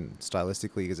define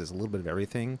stylistically because it's a little bit of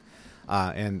everything.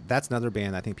 And that's another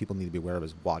band I think people need to be aware of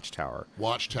is Watchtower.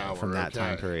 Watchtower From that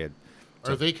time period.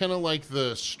 Are they kind of like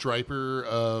the Stryper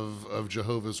of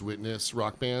Jehovah's Witness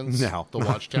rock bands? No. The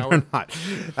Watchtower? They're not.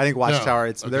 I think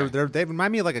Watchtower, No. they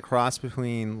remind me of like a cross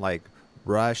between like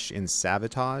Rush and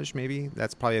Savatage, maybe.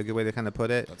 That's probably a good way to kind of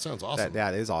put it. That sounds awesome.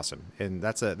 That is awesome. And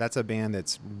that's a band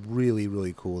that's really,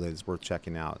 really cool that is worth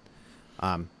checking out.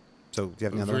 So do you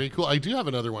have another Very cool. I do have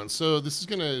another one. So this is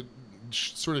going to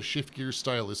sort of shift gears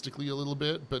stylistically a little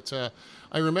bit, but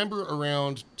I remember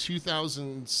around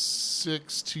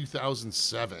 2006,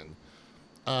 2007,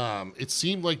 it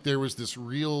seemed like there was this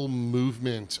real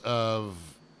movement of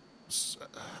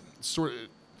sort of,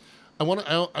 I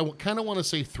kind of want to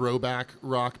say throwback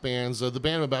rock bands. The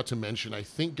band I'm about to mention, I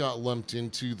think, got lumped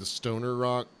into the stoner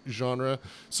rock genre.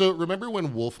 So remember when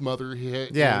Wolfmother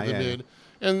hit in the mid?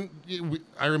 And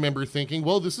I remember thinking,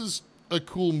 well, this is a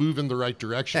cool move in the right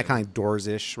direction. Yeah, kind of like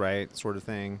Doors-ish, right, sort of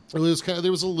thing. It was kind of,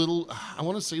 there was a little, I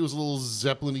want to say it was a little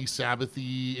Zeppelin-y,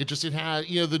 Sabbath-y. It had,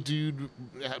 the dude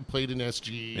had played in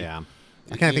SG. Yeah.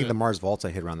 I kind of think the Mars Volta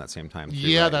hit around that same time. Too,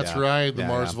 yeah, right? that's right. The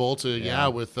Mars Volta, Yeah.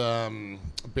 with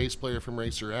bass player from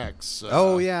Racer X.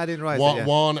 I didn't realize that. Yeah.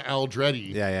 Juan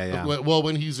Aldretti. Yeah. Well,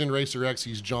 when he's in Racer X,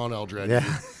 he's John Aldretti.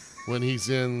 Yeah. When he's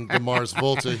in the Mars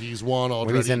Volta, he's Juan Aldretti.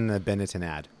 When he's in the Benetton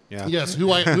ad. Yeah. Yes,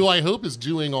 who I hope is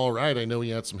doing all right. I know he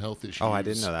had some health issues. Oh, I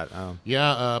didn't know that. Oh.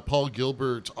 Yeah, Paul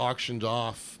Gilbert auctioned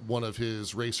off one of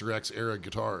his Racer X era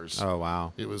guitars. Oh,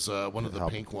 wow. It was one of the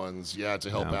pink ones, to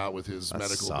help out with his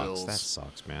medical bills. That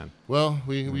sucks, man. Well,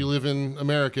 we live in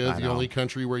America, the know. only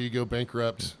country where you go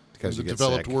bankrupt. Because in you the get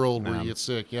developed sick. world where you get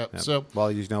sick. Yep. So,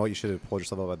 well, you know what? You should have pulled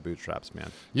yourself up with bootstraps,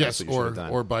 man. Yes, That's what you should have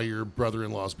done. or by your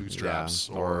brother-in-law's bootstraps,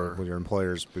 Yeah, or with your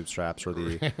employer's bootstraps, or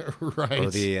the right, or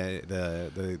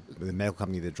the medical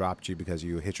company that dropped you because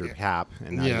you hit your cap,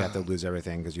 and now you have to lose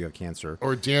everything because you have cancer.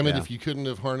 Or damn it, if you couldn't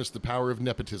have harnessed the power of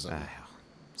nepotism.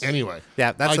 Anyway,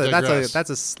 yeah, that's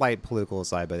a slight political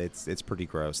aside, but it's pretty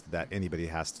gross that anybody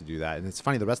has to do that, and it's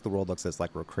funny. The rest of the world looks at us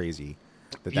like we're crazy.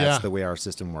 That's the way our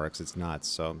system works. It's nuts.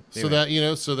 So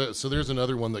anyway. So there's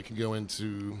another one that can go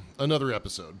into another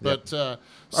episode. But or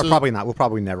probably not. We'll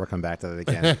probably never come back to that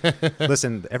again.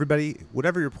 Listen, everybody,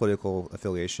 whatever your political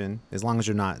affiliation, as long as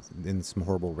you're not in some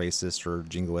horrible racist or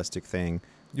jingoistic thing,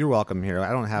 you're welcome here.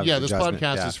 I don't have this judgment.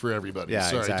 podcast is for everybody. Yeah,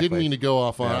 Sorry, exactly. Didn't mean to go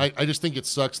off on. I just think it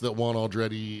sucks that Juan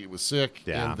Aldretti was sick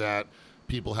Yeah. and that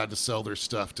people had to sell their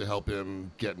stuff to help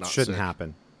him get not Shouldn't sick.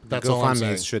 happen. That's all I'm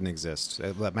saying. GoFundMe shouldn't exist.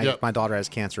 Yep. My daughter has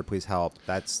cancer. Please help.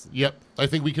 That's Yep. I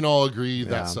think we can all agree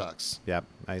that sucks. Yep.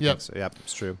 I think so. Yep.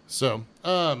 It's true. So,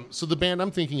 so the band I'm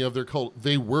thinking of,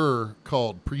 they were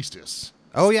called Priestess.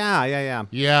 Oh yeah.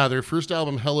 Yeah, their first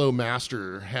album, Hello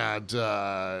Master, had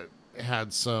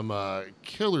some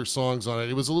killer songs on it.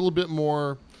 It was a little bit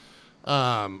more.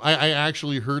 I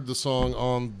actually heard the song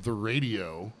on the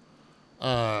radio.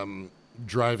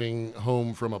 Driving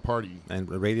home from a party. And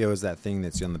the radio is that thing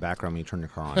that's in the background when you turn your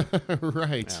car on.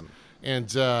 Right.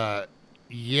 And I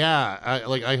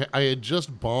had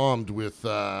just bombed with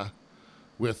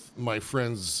my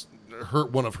friend's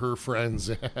one of her friends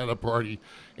at a party,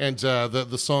 and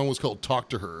the song was called "Talk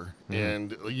to Her,"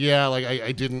 and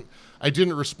I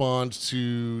didn't respond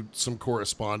to some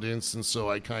correspondence, and so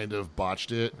I kind of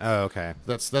botched it. Oh, okay.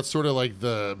 That's sort of like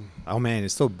the. Oh man, it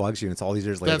still bugs you, and it's all these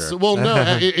years later.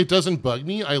 No, it doesn't bug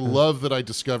me. I love that I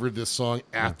discovered this song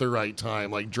at the right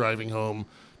time, like driving home,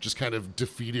 just kind of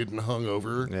defeated and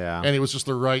hungover. Yeah. And it was just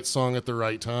the right song at the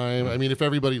right time. I mean, if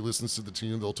everybody listens to the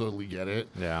tune, they'll totally get it.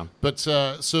 Yeah. But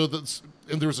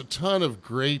and there's a ton of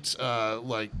great,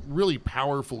 really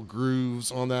powerful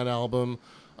grooves on that album.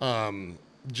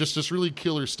 Just really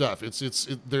killer stuff.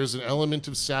 There's an element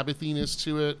of Sabbathiness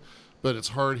to it, but it's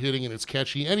hard hitting and it's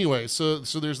catchy. Anyway, so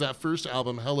there's that first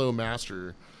album, Hello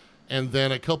Master, and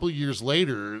then a couple years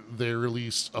later they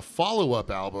released a follow-up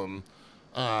album.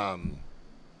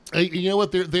 You know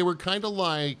what? They were kind of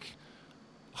like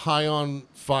High on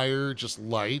Fire, just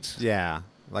light. Yeah.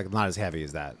 Like not as heavy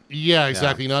as that. Yeah,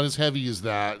 exactly. Not as heavy as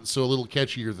that. So a little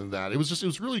catchier than that. It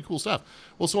was really cool stuff.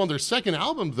 Well, so on their second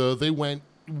album though, they went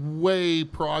way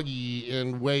proggy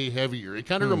and way heavier. It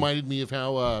kind of reminded me of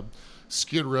how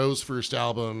Skid Row's first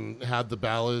album had the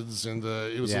ballads and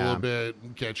it was a little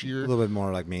bit catchier, a little bit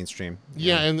more like mainstream.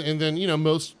 Yeah, and then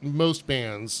most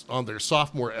bands on their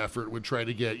sophomore effort would try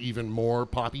to get even more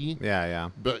poppy. Yeah.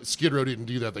 But Skid Row didn't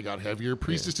do that. They got heavier.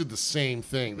 Priestess did the same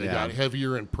thing. They got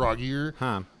heavier and proggier.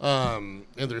 Huh. And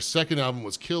their second album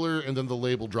was killer, and then the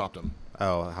label dropped them.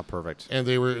 Oh, how perfect. And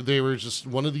they were just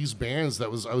one of these bands I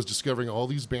was discovering all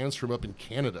these bands from up in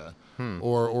Canada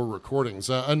or recordings.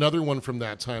 Another one from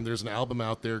that time, there's an album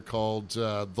out there called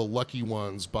The Lucky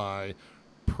Ones by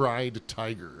Pride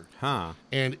Tiger. Huh.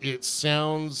 And it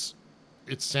sounds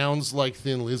like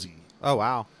Thin Lizzy. Oh,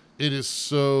 wow. It is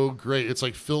so great. It's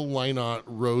like Phil Lynott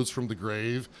rose from the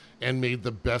grave and made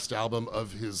the best album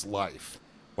of his life.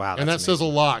 Wow. And that says a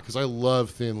lot because I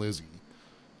love Thin Lizzy.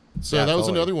 So Yeah, that was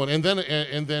totally. another one.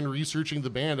 And then researching the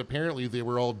band, apparently they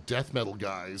were all death metal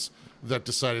guys that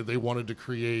decided they wanted to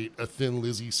create a Thin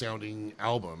Lizzy sounding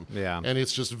album. Yeah. And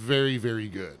it's just very, very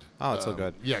good. Oh, it's so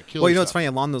good. Yeah, killer Well, you know, it's stuff. funny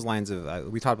along those lines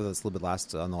of we talked about this a little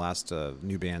bit on the last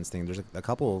new bands thing. There's a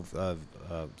couple of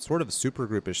sort of super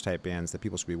groupish type bands that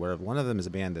people should be aware of. One of them is a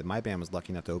band that my band was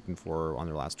lucky enough to open for on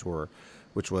their last tour,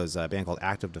 which was a band called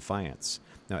Act of Defiance.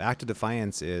 Now, Act of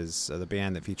Defiance is the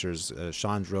band that features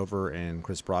Sean Drover and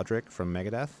Chris Broderick from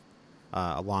Megadeth.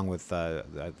 Along with I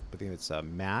think it's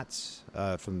Matt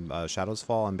from Shadows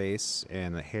Fall on bass,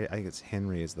 and I think it's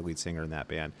Henry is the lead singer in that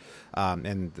band,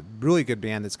 and really good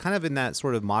band. It's kind of in that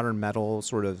sort of modern metal,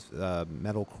 sort of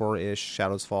metalcore-ish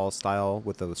Shadows Fall style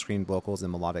with the screamed vocals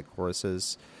and melodic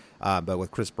choruses, but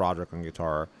with Chris Broderick on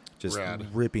guitar, just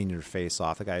Rad. ripping your face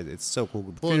off. The guy, it's so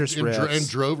cool. Well, Fierce riffs. and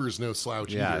Drover's no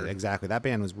slouch Yeah, either. exactly. That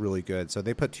band was really good. So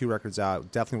they put 2 records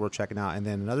out, definitely worth checking out. And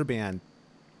then another band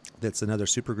that's another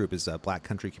supergroup is Black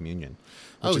Country Communion,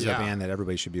 which is a band that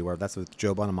everybody should be aware of. That's with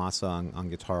Joe Bonamassa on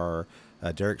guitar,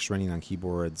 Derek Schrenning on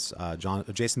keyboards,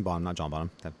 Jason Bonham, not John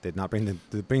Bonham. That did not bring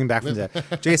him back from the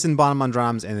dead. Jason Bonham on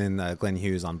drums, and then Glenn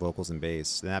Hughes on vocals and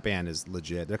bass. And that band is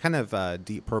legit. They're kind of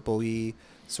deep purple-y,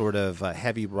 sort of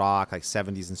heavy rock, like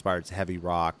 70s inspired heavy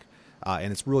rock.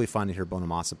 And it's really fun to hear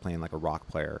Bonamassa playing like a rock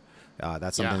player.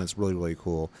 That's something that's really, really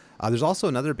cool. There's also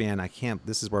another band.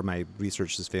 This is where my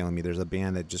research is failing me. There's a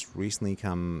band that just recently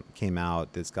came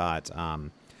out that's got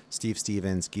Steve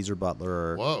Stevens, Geezer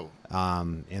Butler. Whoa.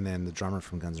 And then the drummer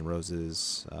from Guns N'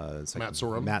 Roses. It's like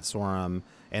Matt Sorum.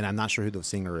 And I'm not sure who the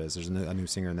singer is. There's a new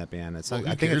singer in that band. Who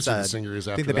cares who the singer is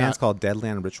I after think the that? band's called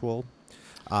Deadland Ritual.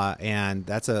 And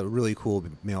that's a really cool,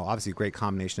 obviously great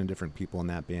combination of different people in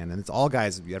that band. And it's all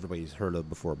guys everybody's heard of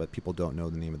before, but people don't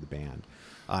know the name of the band.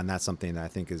 And that's something that I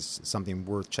think is something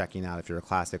worth checking out if you're a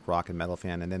classic rock and metal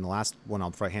fan. And then the last one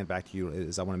I'll hand back to you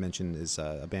is I want to mention is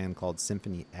a band called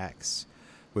Symphony X,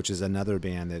 which is another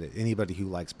band that anybody who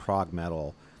likes prog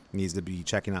metal needs to be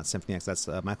checking out. Symphony X. That's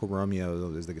Michael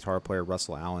Romeo is the guitar player.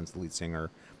 Russell Allen's the lead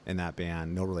singer in that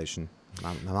band. No relation.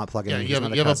 I'm not plugging. Yeah,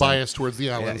 in. you have a bias towards the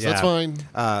Allens. That's fine.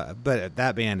 But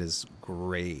that band is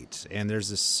great, and there's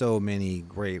just so many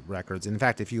great records. In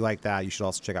fact, if you like that, you should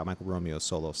also check out Michael Romeo's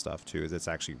solo stuff too. It's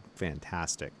actually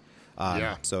fantastic.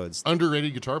 So it's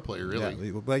underrated guitar player,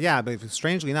 really. But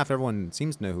strangely enough, everyone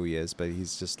seems to know who he is. But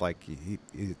he's just like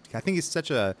I think he's such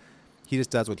a. He just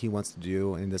does what he wants to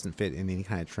do and doesn't fit in any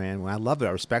kind of trend. What I love, I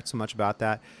respect so much about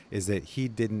that is that he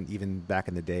didn't even back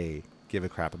in the day give a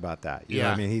crap about that. You know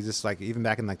what I mean? He's just like, even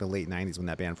back in like the late 90s when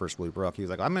that band first really broke, he was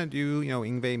like, I'm going to do,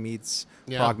 Yngwie meets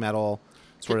prog metal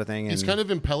sort of thing. And it's kind of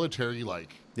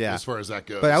Impellitteri-like as far as that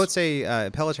goes. But I would say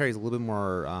Impellitteri is a little bit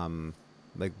more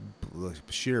like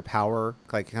sheer power,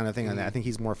 like kind of thing. And I think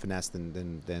he's more finesse than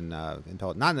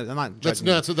Impellitteri. I'm not judging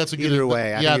that's a good either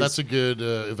way. That's a good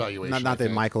evaluation. Not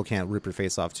that Michael can't rip your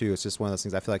face off too. It's just one of those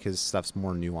things. I feel like his stuff's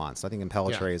more nuanced. I think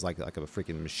Impellitteri is like a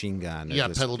freaking machine gun.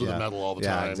 Pedal to the metal all the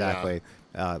time. Yeah, exactly.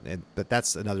 But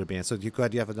that's another band. So do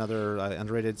you have another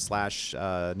underrated /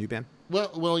 new band?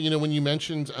 Well,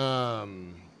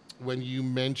 when you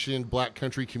mentioned Black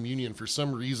Country Communion, for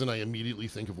some reason I immediately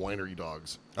think of Winery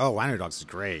Dogs. Oh, Winery Dogs is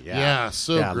great. Yeah,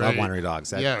 great. I love Winery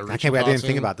Dogs. I can't Richie believe I didn't Kotzen.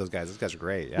 think about those guys. Those guys are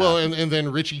great. Yeah. Well, and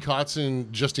then Richie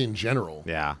Kotzen, just in general.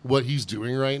 Yeah. What he's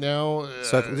doing right now.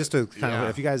 So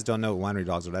if you guys don't know what Winery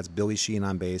Dogs are, that's Billy Sheehan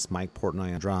on bass, Mike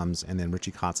Portnoy on drums, and then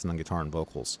Richie Kotzen on guitar and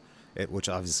vocals. Which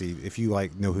obviously, if you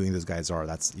know who any of those guys are,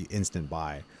 that's instant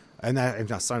buy. And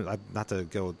not to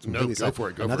go. Go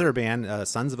for it. Another band,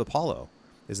 Sons of Apollo,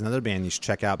 is another band you should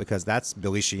check out because that's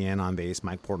Billy Sheehan on bass,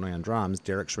 Mike Portnoy on drums,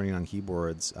 Derek Schrenning on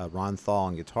keyboards, Ron Thal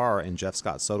on guitar, and Jeff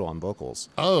Scott Soto on vocals.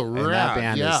 Oh, right.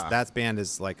 And that band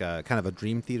is like a kind of a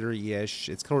Dream Theater-ish.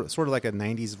 It's sort of like a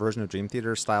 90s version of Dream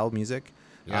Theater style music.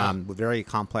 With very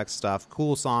complex stuff,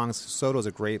 cool songs. Soto's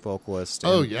a great vocalist.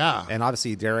 And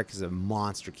obviously Derek is a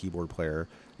monster keyboard player.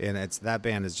 And that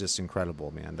band is just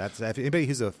incredible, man. If anybody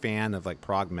who's a fan of like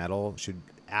prog metal should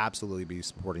absolutely be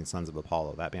supporting Sons of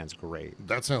Apollo. That band's great.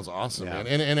 That sounds awesome, man.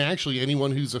 And actually,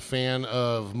 anyone who's a fan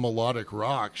of melodic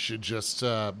rock should just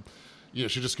go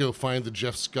find the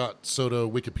Jeff Scott Soto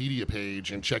Wikipedia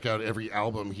page and check out every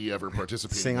album he ever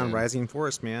participated in. Sing on Rising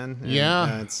Forest, man.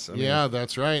 And,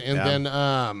 that's right. And then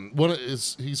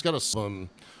he's got a song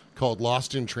called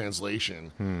Lost in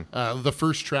Translation. The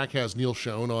first track has Neil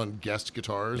Schon on guest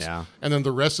guitars. And then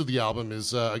the rest of the album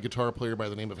is a guitar player by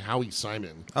the name of Howie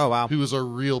Simon. Oh, wow. Who is a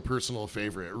real personal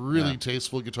favorite. Really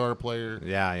tasteful guitar player.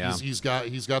 Yeah. He's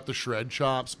got the shred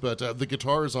chops, but the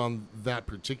guitars on that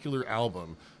particular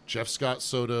album, Jeff Scott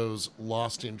Soto's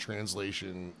Lost in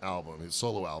Translation album, his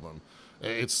solo album,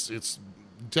 it's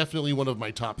definitely one of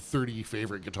my top 30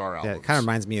 favorite guitar albums. Yeah, it kind of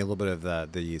reminds me a little bit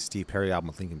of the Steve Perry album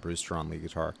with Lincoln Brewster on lead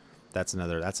guitar. That's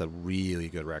a really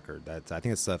good record. I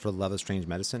think it's For the Love of Strange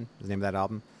Medicine is the name of that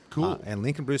album. Cool. And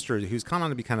Lincoln Brewster, who's gone on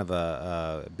to be kind of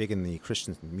a big in the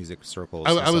Christian music circles.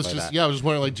 I was just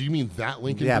wondering, like, do you mean that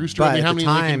Lincoln Brewster? But I mean, how at the many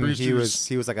Lincoln time, Brewsters?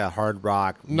 he was like a hard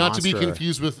rock Not monster. to be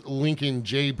confused with Lincoln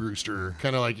J. Brewster,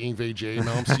 kind of like Yngwie J.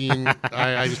 Malmsteen.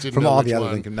 I just didn't from know all which the other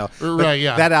one. Lincoln. No, Right?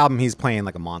 Yeah. That album, he's playing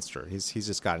like a monster. He's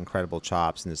just got incredible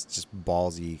chops and this just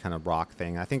ballsy kind of rock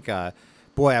thing. I think.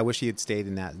 Boy, I wish he had stayed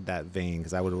in that vein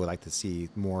because I would have liked to see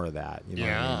more of that. You know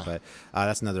what I mean? But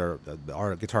that's another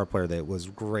our guitar player that was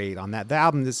great on that. The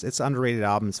album, it's an underrated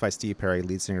album. It's by Steve Perry,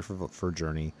 lead singer for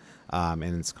Journey, and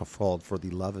it's called For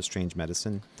the Love of Strange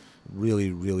Medicine.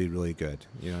 Really, really, really good.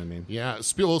 You know what I mean? Yeah.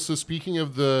 So speaking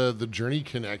of the Journey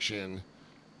connection,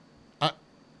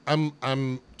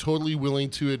 I'm totally willing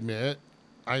to admit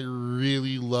I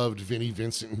really loved Vinnie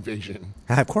Vincent Invasion.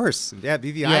 Of course. Yeah,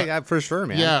 BVI, yeah, for sure,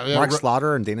 man. Yeah, Mark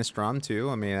Slaughter and Dana Strum, too.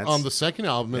 I mean, on the second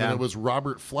album, and then it was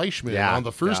Robert Fleischman on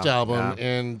the first album. Yeah.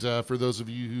 And for those of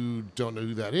you who don't know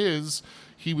who that is,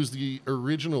 he was the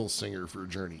original singer for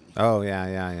Journey. Oh,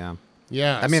 yeah.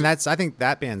 Yeah. I mean, I think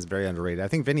that band's very underrated. I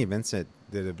think Vinnie Vincent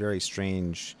did a very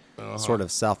strange sort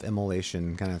of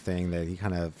self-immolation kind of thing that he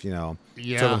kind of,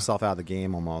 took himself out of the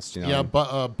game almost. Yeah,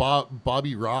 but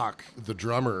Bobby Rock, the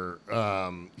drummer,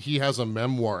 he has a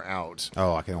memoir out.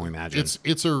 Oh, I can only imagine.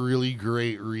 It's a really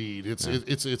great read.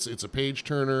 It's a page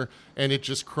turner, and it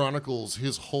just chronicles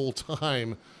his whole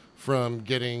time from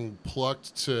getting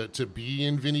plucked to be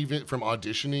in from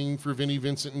auditioning for Vinnie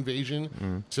Vincent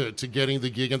Invasion to getting the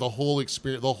gig and the whole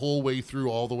experience, the whole way through,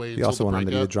 all the way. He also went on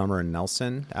to be a drummer in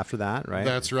Nelson after that, right?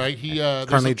 That's right. He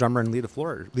currently drummer in Lita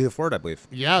Ford, I believe.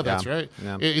 Yeah, that's right.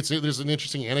 Yeah. There's an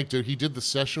interesting anecdote. He did the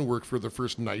session work for the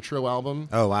first Nitro album.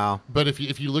 Oh wow! But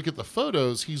if you look at the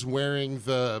photos, he's wearing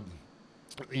the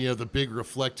big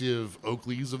reflective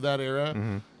Oakleys of that era.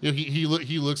 Mm-hmm.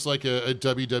 He looks like a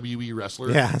WWE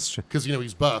wrestler. Yeah, that's true. Because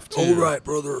he's buff too. All right,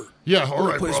 brother. Yeah, all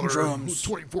right, play brother. some drums.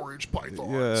 24-inch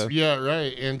pythons. Yeah,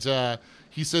 right. And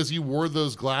he says he wore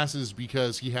those glasses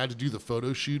because he had to do the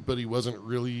photo shoot, but he wasn't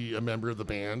really a member of the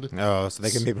band. Oh, so they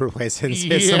can maybe replace it and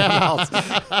say someone else.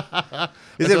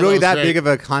 Is it really that great. Big of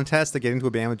a contest to get into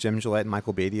a band with Jim Gillette and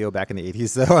Michael Badio back in the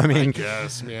 80s, though? I mean,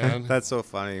 yes, man. That's so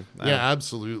funny. Yeah,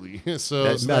 absolutely.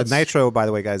 So Nitro, by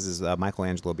the way, guys, is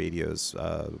Michelangelo Badio's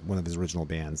one of his original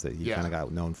bands that he kind of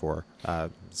got known for.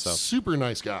 Super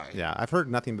nice guy. Yeah, I've heard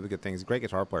nothing but good things. Great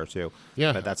guitar player, too.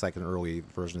 Yeah. But that's like an early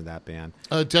version of that band.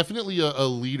 Definitely a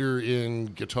leader in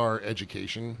guitar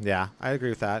education. Yeah, I agree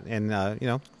with that. And,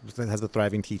 has a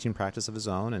thriving teaching practice of his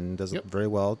own and does it very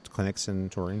well, clinics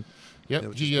and touring.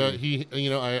 Yep.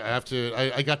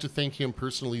 I got to thank him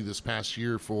personally this past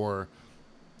year for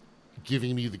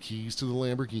giving me the keys to the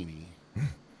Lamborghini.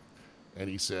 And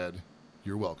he said,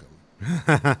 "You're welcome."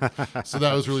 So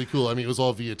that was really cool. I mean, it was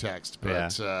all via text,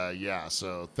 but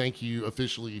so thank you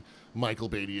officially, Michael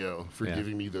Badio, for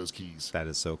giving me those keys. That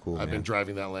is so cool. I've been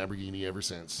driving that Lamborghini ever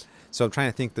since. So I'm trying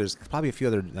to think. There's probably a few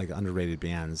other like underrated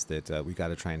bands that we got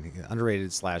to try and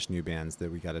underrated/new bands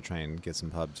that we got to try and get some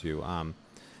pub to.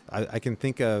 I can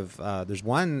think of there's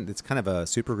one that's kind of a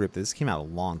super group. This came out a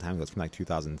long time ago. It's from like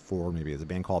 2004 maybe. It's a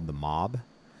band called The Mob.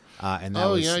 And that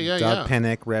was Doug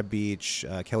Pennick, Reb Beach,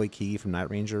 Kelly Key from Night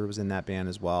Ranger was in that band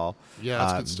as well. Yeah,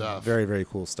 that's good stuff. Very, very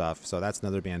cool stuff. So that's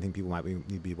another band I think people might need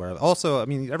to be aware of. Also, I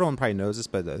mean, everyone probably knows this,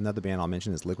 but another band I'll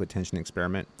mention is Liquid Tension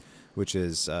Experiment, which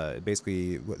is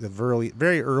basically the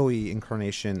very early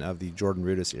incarnation of the Jordan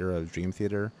Rudess era of Dream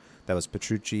Theater. That was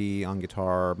Petrucci on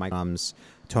guitar, Mike drums,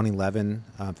 Tony Levin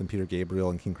from Peter Gabriel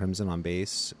and King Crimson on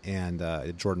bass, and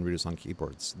Jordan Rudess on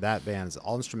keyboards. That band's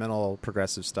all instrumental,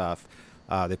 progressive stuff.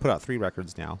 They put out 3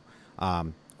 records now.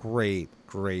 Great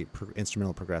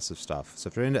instrumental progressive stuff.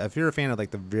 So if you're a fan of like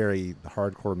the very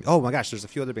hardcore, oh my gosh, there's a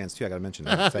few other bands too I got to mention.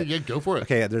 Yeah, go for it.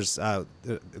 Okay, there's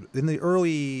in the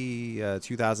early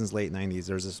 2000s, late 90s,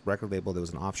 there's this record label that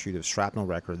was an offshoot of Shrapnel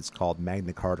Records called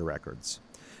Magna Carta Records.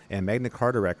 And Magna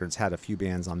Carta Records had a few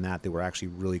bands on that were actually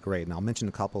really great. And I'll mention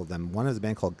a couple of them. One is a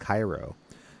band called Cairo.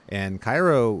 And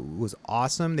Cairo was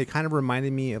awesome. They kind of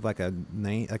reminded me of like a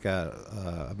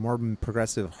more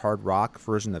progressive hard rock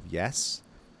version of Yes.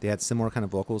 They had similar kind of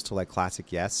vocals to like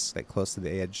classic Yes, like Close to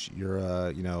the Edge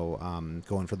era,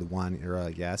 Going for the One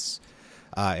era Yes.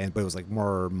 But it was like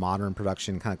more modern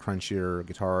production, kind of crunchier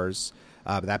guitars.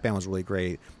 But that band was really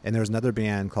great. And there was another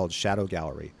band called Shadow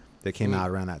Gallery that came out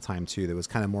around that time too. That was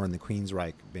kind of more in the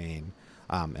Queensryche vein.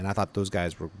 And I thought those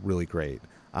guys were really great.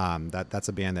 That's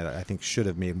a band that I think should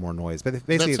have made more noise. But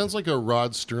basically, that sounds like a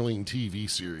Rod Sterling TV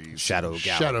series. Shadow Gallery.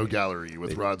 Shadow Gallery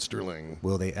with Rod Sterling.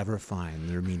 Will they ever find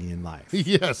their meaning in life?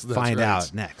 Yes, that's Find right.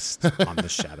 out next on the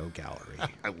Shadow Gallery.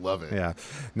 I love it. Yeah,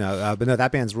 no, but no,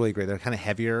 that band's really great. They're kind of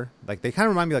heavier. Like they kind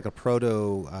of remind me like a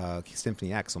proto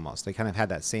Symphony X almost. They kind of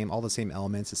had all the same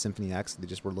elements as Symphony X. They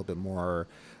just were a little bit more,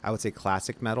 I would say,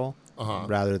 classic metal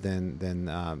rather than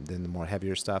the more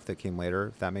heavier stuff that came later.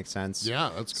 If that makes sense.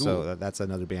 Yeah, that's cool. So that's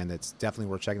another band that's definitely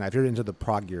worth checking out. If you're into the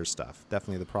prog gear stuff,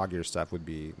 definitely the prog gear stuff would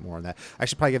be more on that. I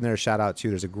should probably give them a shout out too.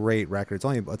 There's a great record.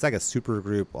 It's like a super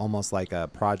group, almost like a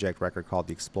project record called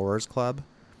the Explorers Club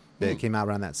that came out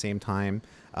around that same time.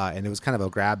 And it was kind of a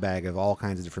grab bag of all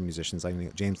kinds of different musicians.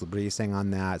 Like James Labrie sang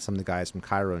on that. Some of the guys from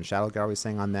Cairo and Shadow Gallery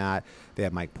sang on that. They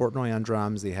had Mike Portnoy on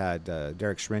drums. They had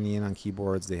Derek Shrinian on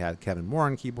keyboards. They had Kevin Moore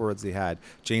on keyboards. They had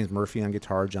James Murphy on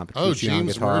guitar, John Petrucci on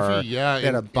James guitar. Murphy, yeah. They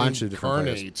had a bunch of different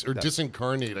Incarnate, or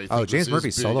Disincarnate, I think. Oh, James was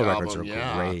Murphy's his solo big records album.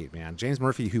 are great, man. James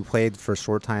Murphy, who played for a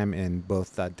short time in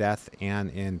both Death and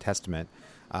in Testament,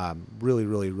 really,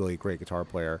 really, really great guitar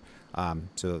player.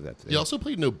 He also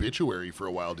played in Obituary for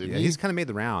a while, didn't he? He's kind of made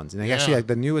the rounds, and actually, like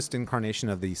the newest incarnation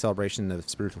of the celebration of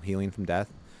spiritual healing from death.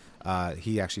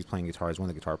 He actually is playing guitar as one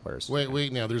of the guitar players.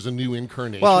 Wait, now there's a new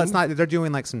incarnation. Well, it's not. They're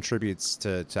doing like some tributes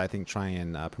to I think try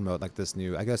and promote like this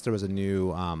new. I guess there was a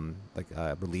new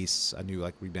release, a new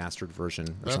like remastered version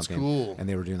or That's something. cool. And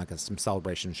they were doing like some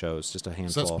celebration shows, just a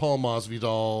handful. So that's Paul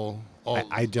Masvidal.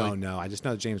 I don't know. I just know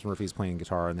that James Murphy's playing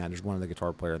guitar in that. There's one of the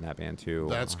guitar player in that band too.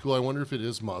 That's cool. I wonder if it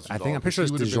is Masvidal. I'm pretty sure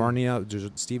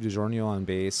it's Steve DiGiorno on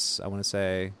bass. I want to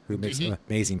say, who makes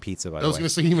amazing pizza. By the way, I was going to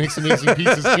say he makes amazing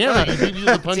pizzas. Damn it! He beat you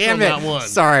to the punch on that one.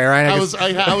 Sorry, right?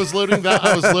 I was loading that.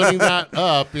 I was loading that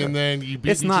up, and then you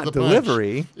beat it's me not to the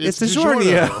delivery. punch. It's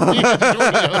DiGiorno.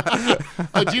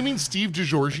 DiGiorno. Do you mean Steve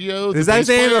DiGiorgio? Is that his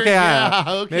name? Okay, yeah.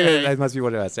 Okay. Maybe that must be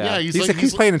what it was. Yeah,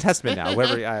 he's playing in Testament now.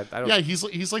 Whatever. I don't. Yeah,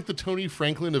 he's like the Tony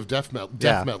Franklin of death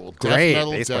metal. Great Death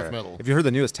bass metal. If you heard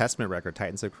the newest Testament record,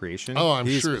 Titans of Creation,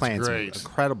 he's sure playing it's great. Some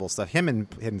incredible stuff. Him and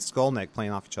Skullneck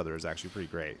playing off each other is actually pretty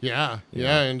great. Yeah.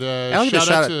 And shout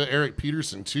out to Eric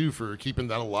Peterson too for keeping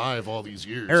that alive all these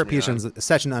years. Eric Peterson's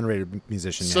such an underrated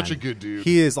musician. Such a good dude.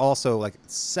 He is also like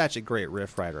such a great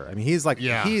riff writer. I mean, he's like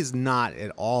he's not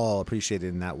at all appreciated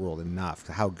in that world enough.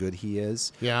 How good he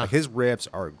is. Yeah, like, his riffs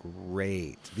are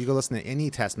great. If you go listen to any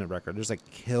Testament record, there's like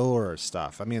killer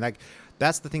stuff. I mean, like.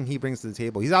 That's the thing he brings to the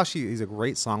table. He's a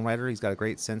great songwriter. He's got a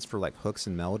great sense for like hooks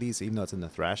and melodies, even though it's in the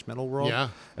thrash metal world. Yeah.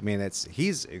 I mean,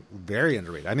 he's very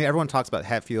underrated. I mean, everyone talks about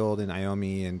Hetfield and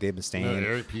Iommi and Dave Mustaine.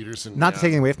 Eric Peterson. Not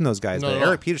taking away from those guys, but No.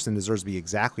 Eric Peterson deserves to be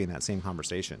exactly in that same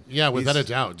conversation. Yeah, without a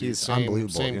doubt, dude. He's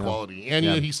unbelievable. Same quality. And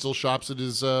he still shops at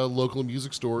his local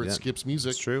music store at Skips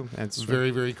Music. It's true. It's true. Very,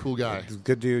 very cool guy.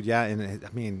 Good dude, yeah. And I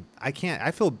mean,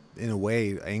 I feel in a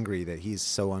way angry that he's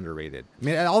so underrated. I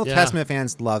mean, all the Testament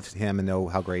fans love him and know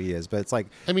how great he is, but it's like,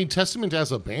 I mean, Testament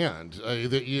as a band,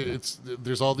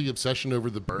 there's all the obsession over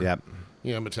the birth. Yep.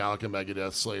 Metallica,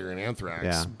 Megadeth, Slayer, and Anthrax.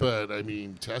 Yeah. But I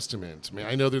mean, Testament. I mean,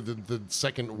 I know they're the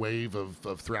second wave of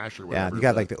thrash or whatever. Yeah, you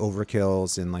got like the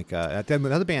Overkills and like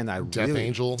another band Death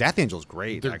Angel. Death Angel's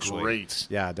great. They're actually. Great.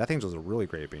 Yeah, Death Angel's a really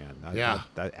great band.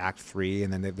 Act 3,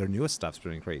 and then their newest stuff's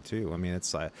been great too. I mean,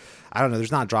 it's I don't know.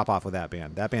 There's not a drop off with that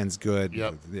band. That band's good.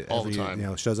 Yep. All the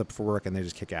time. Shows up for work and they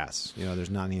just kick ass.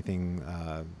 There's not anything.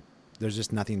 There's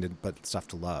just nothing but stuff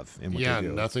to love in what they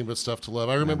do. Nothing but stuff to love.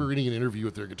 I remember reading an interview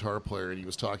with their guitar player, and he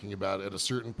was talking about at a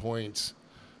certain point,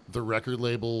 the record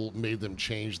label made them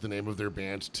change the name of their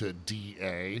band to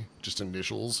DA, just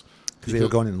initials. Because they were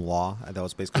going in law. That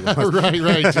was basically what it was.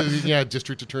 Right.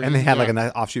 District attorney. And they had like an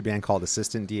offshoot band called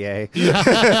Assistant DA.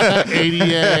 ADA,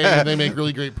 and they make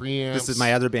really great preamps. This is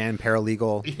my other band,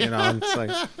 Paralegal. It's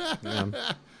like...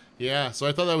 Yeah, so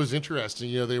I thought that was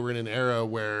interesting. They were in an era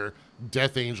where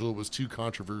Death Angel was too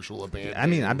controversial a band. I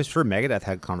mean, I'm sure Megadeth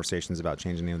had conversations about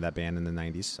changing the name of that band in the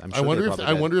 90s. I'm sure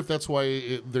I wonder if that's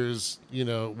why there's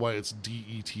why it's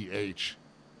DETH.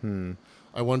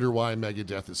 I wonder why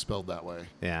Megadeth is spelled that way.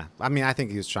 Yeah. I mean, I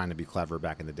think he was trying to be clever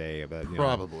back in the day. But,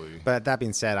 Probably. But that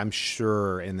being said, I'm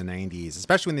sure in the 90s,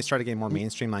 especially when they started getting more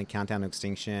mainstream, like Countdown to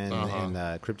Extinction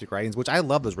and Cryptic Writings, which I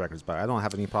love those records, but I don't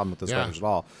have any problem with those records at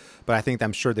all. But I think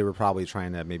I'm sure they were probably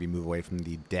trying to maybe move away from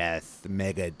the Megadeth,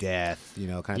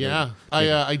 kind of. Yeah.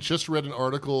 I just read an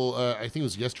article, I think it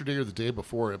was yesterday or the day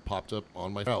before, it popped up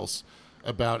on my house,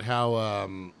 about how...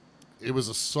 it was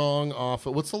a song off.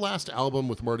 What's the last album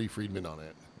with Marty Friedman on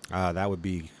it? That would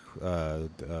be. Oh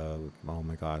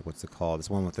my God, what's it called? It's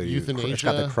one with the Euthanasia. It's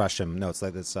got the Crush 'Em. No, it's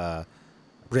like this.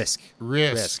 Risk.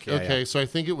 Yeah, Okay, yeah. so I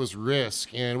think it was Risk,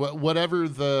 and whatever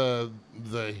the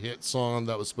hit song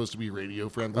that was supposed to be radio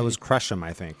friendly. That was Crush 'Em,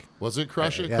 I think. Was it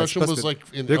Crush It? Yeah, Crush 'Em it's was supposed to-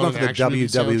 like they're on going an for the action movie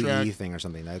WWE soundtrack. thing or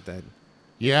something. That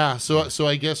Yeah, so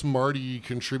I guess Marty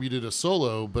contributed a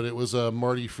solo, but it was a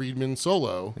Marty Friedman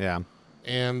solo. yeah.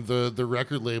 And the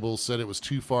record label said it was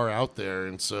too far out there,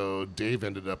 and so Dave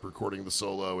ended up recording the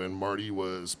solo, and Marty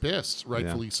was pissed,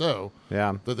 rightfully so,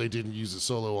 Yeah. that they didn't use a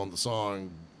solo on the song.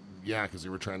 Yeah, because they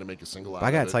were trying to make a single out But I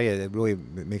of gotta it. tell you, it really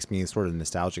makes me sort of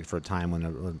nostalgic for a time when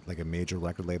a major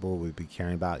record label would be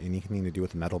caring about anything to do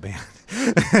with a metal band,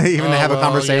 even to have a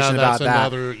conversation about that.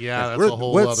 That's We're- a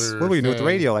whole what's- other. What do we do with thing.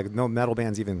 radio? Like no metal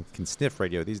bands even can sniff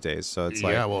radio these days. So it's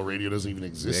like, Yeah, well, radio doesn't even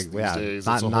exist these yeah, days.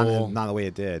 not It's a not, whole, not the way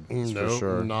it did. That's no, for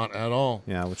sure. not at all.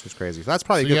 Yeah, which is crazy. So that's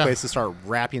probably a So, good yeah. place to start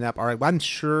wrapping up. All right, I'm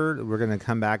sure we're gonna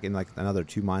come back in like another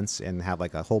 2 months and have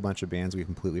like a whole bunch of bands we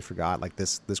completely forgot, like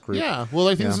this group. Yeah, well,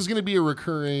 I think Yeah. this is going to be a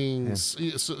recurring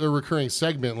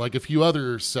segment. Like a few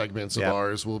other segments of Yeah.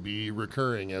 ours will be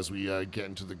recurring as we get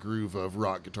into the groove of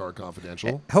Rock Guitar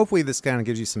Confidential. Hopefully this kind of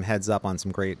gives you some heads up on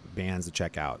some great bands to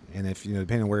check out. And if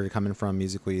depending on where you're coming from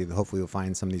musically, hopefully you'll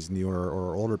find some of these newer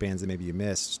or older bands that maybe you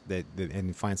missed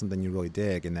and find something you really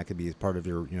dig, and that could be part of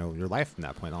your your life from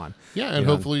that point on. Yeah, and You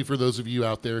know? hopefully for those of you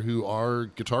out there who are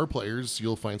guitar players,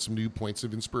 you'll find some new points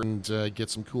of inspiration and get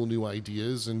some cool new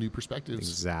ideas and new perspectives.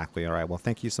 Exactly. All right. Well,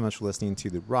 thank you so much for listening to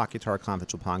the Rock Guitar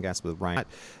Confidential podcast with Ryan.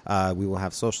 We will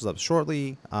have socials up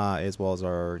shortly, as well as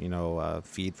our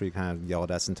feed for you to kind of yell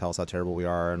at us and tell us how terrible we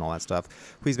are and all that stuff.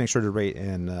 Please make sure to rate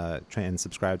and try and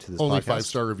subscribe to this Only podcast.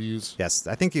 5-star reviews. Yes,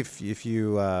 I think if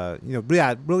you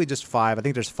really just 5. I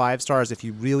think there's 5 stars. If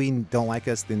you really don't like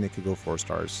us, then they could go 4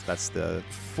 stars. That's the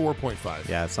 4.5.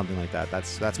 yeah, something like that.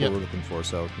 That's Yep. what we're looking for.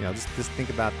 So just think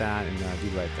about that and do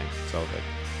the right thing. So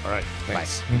All right.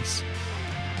 Thanks. Bye.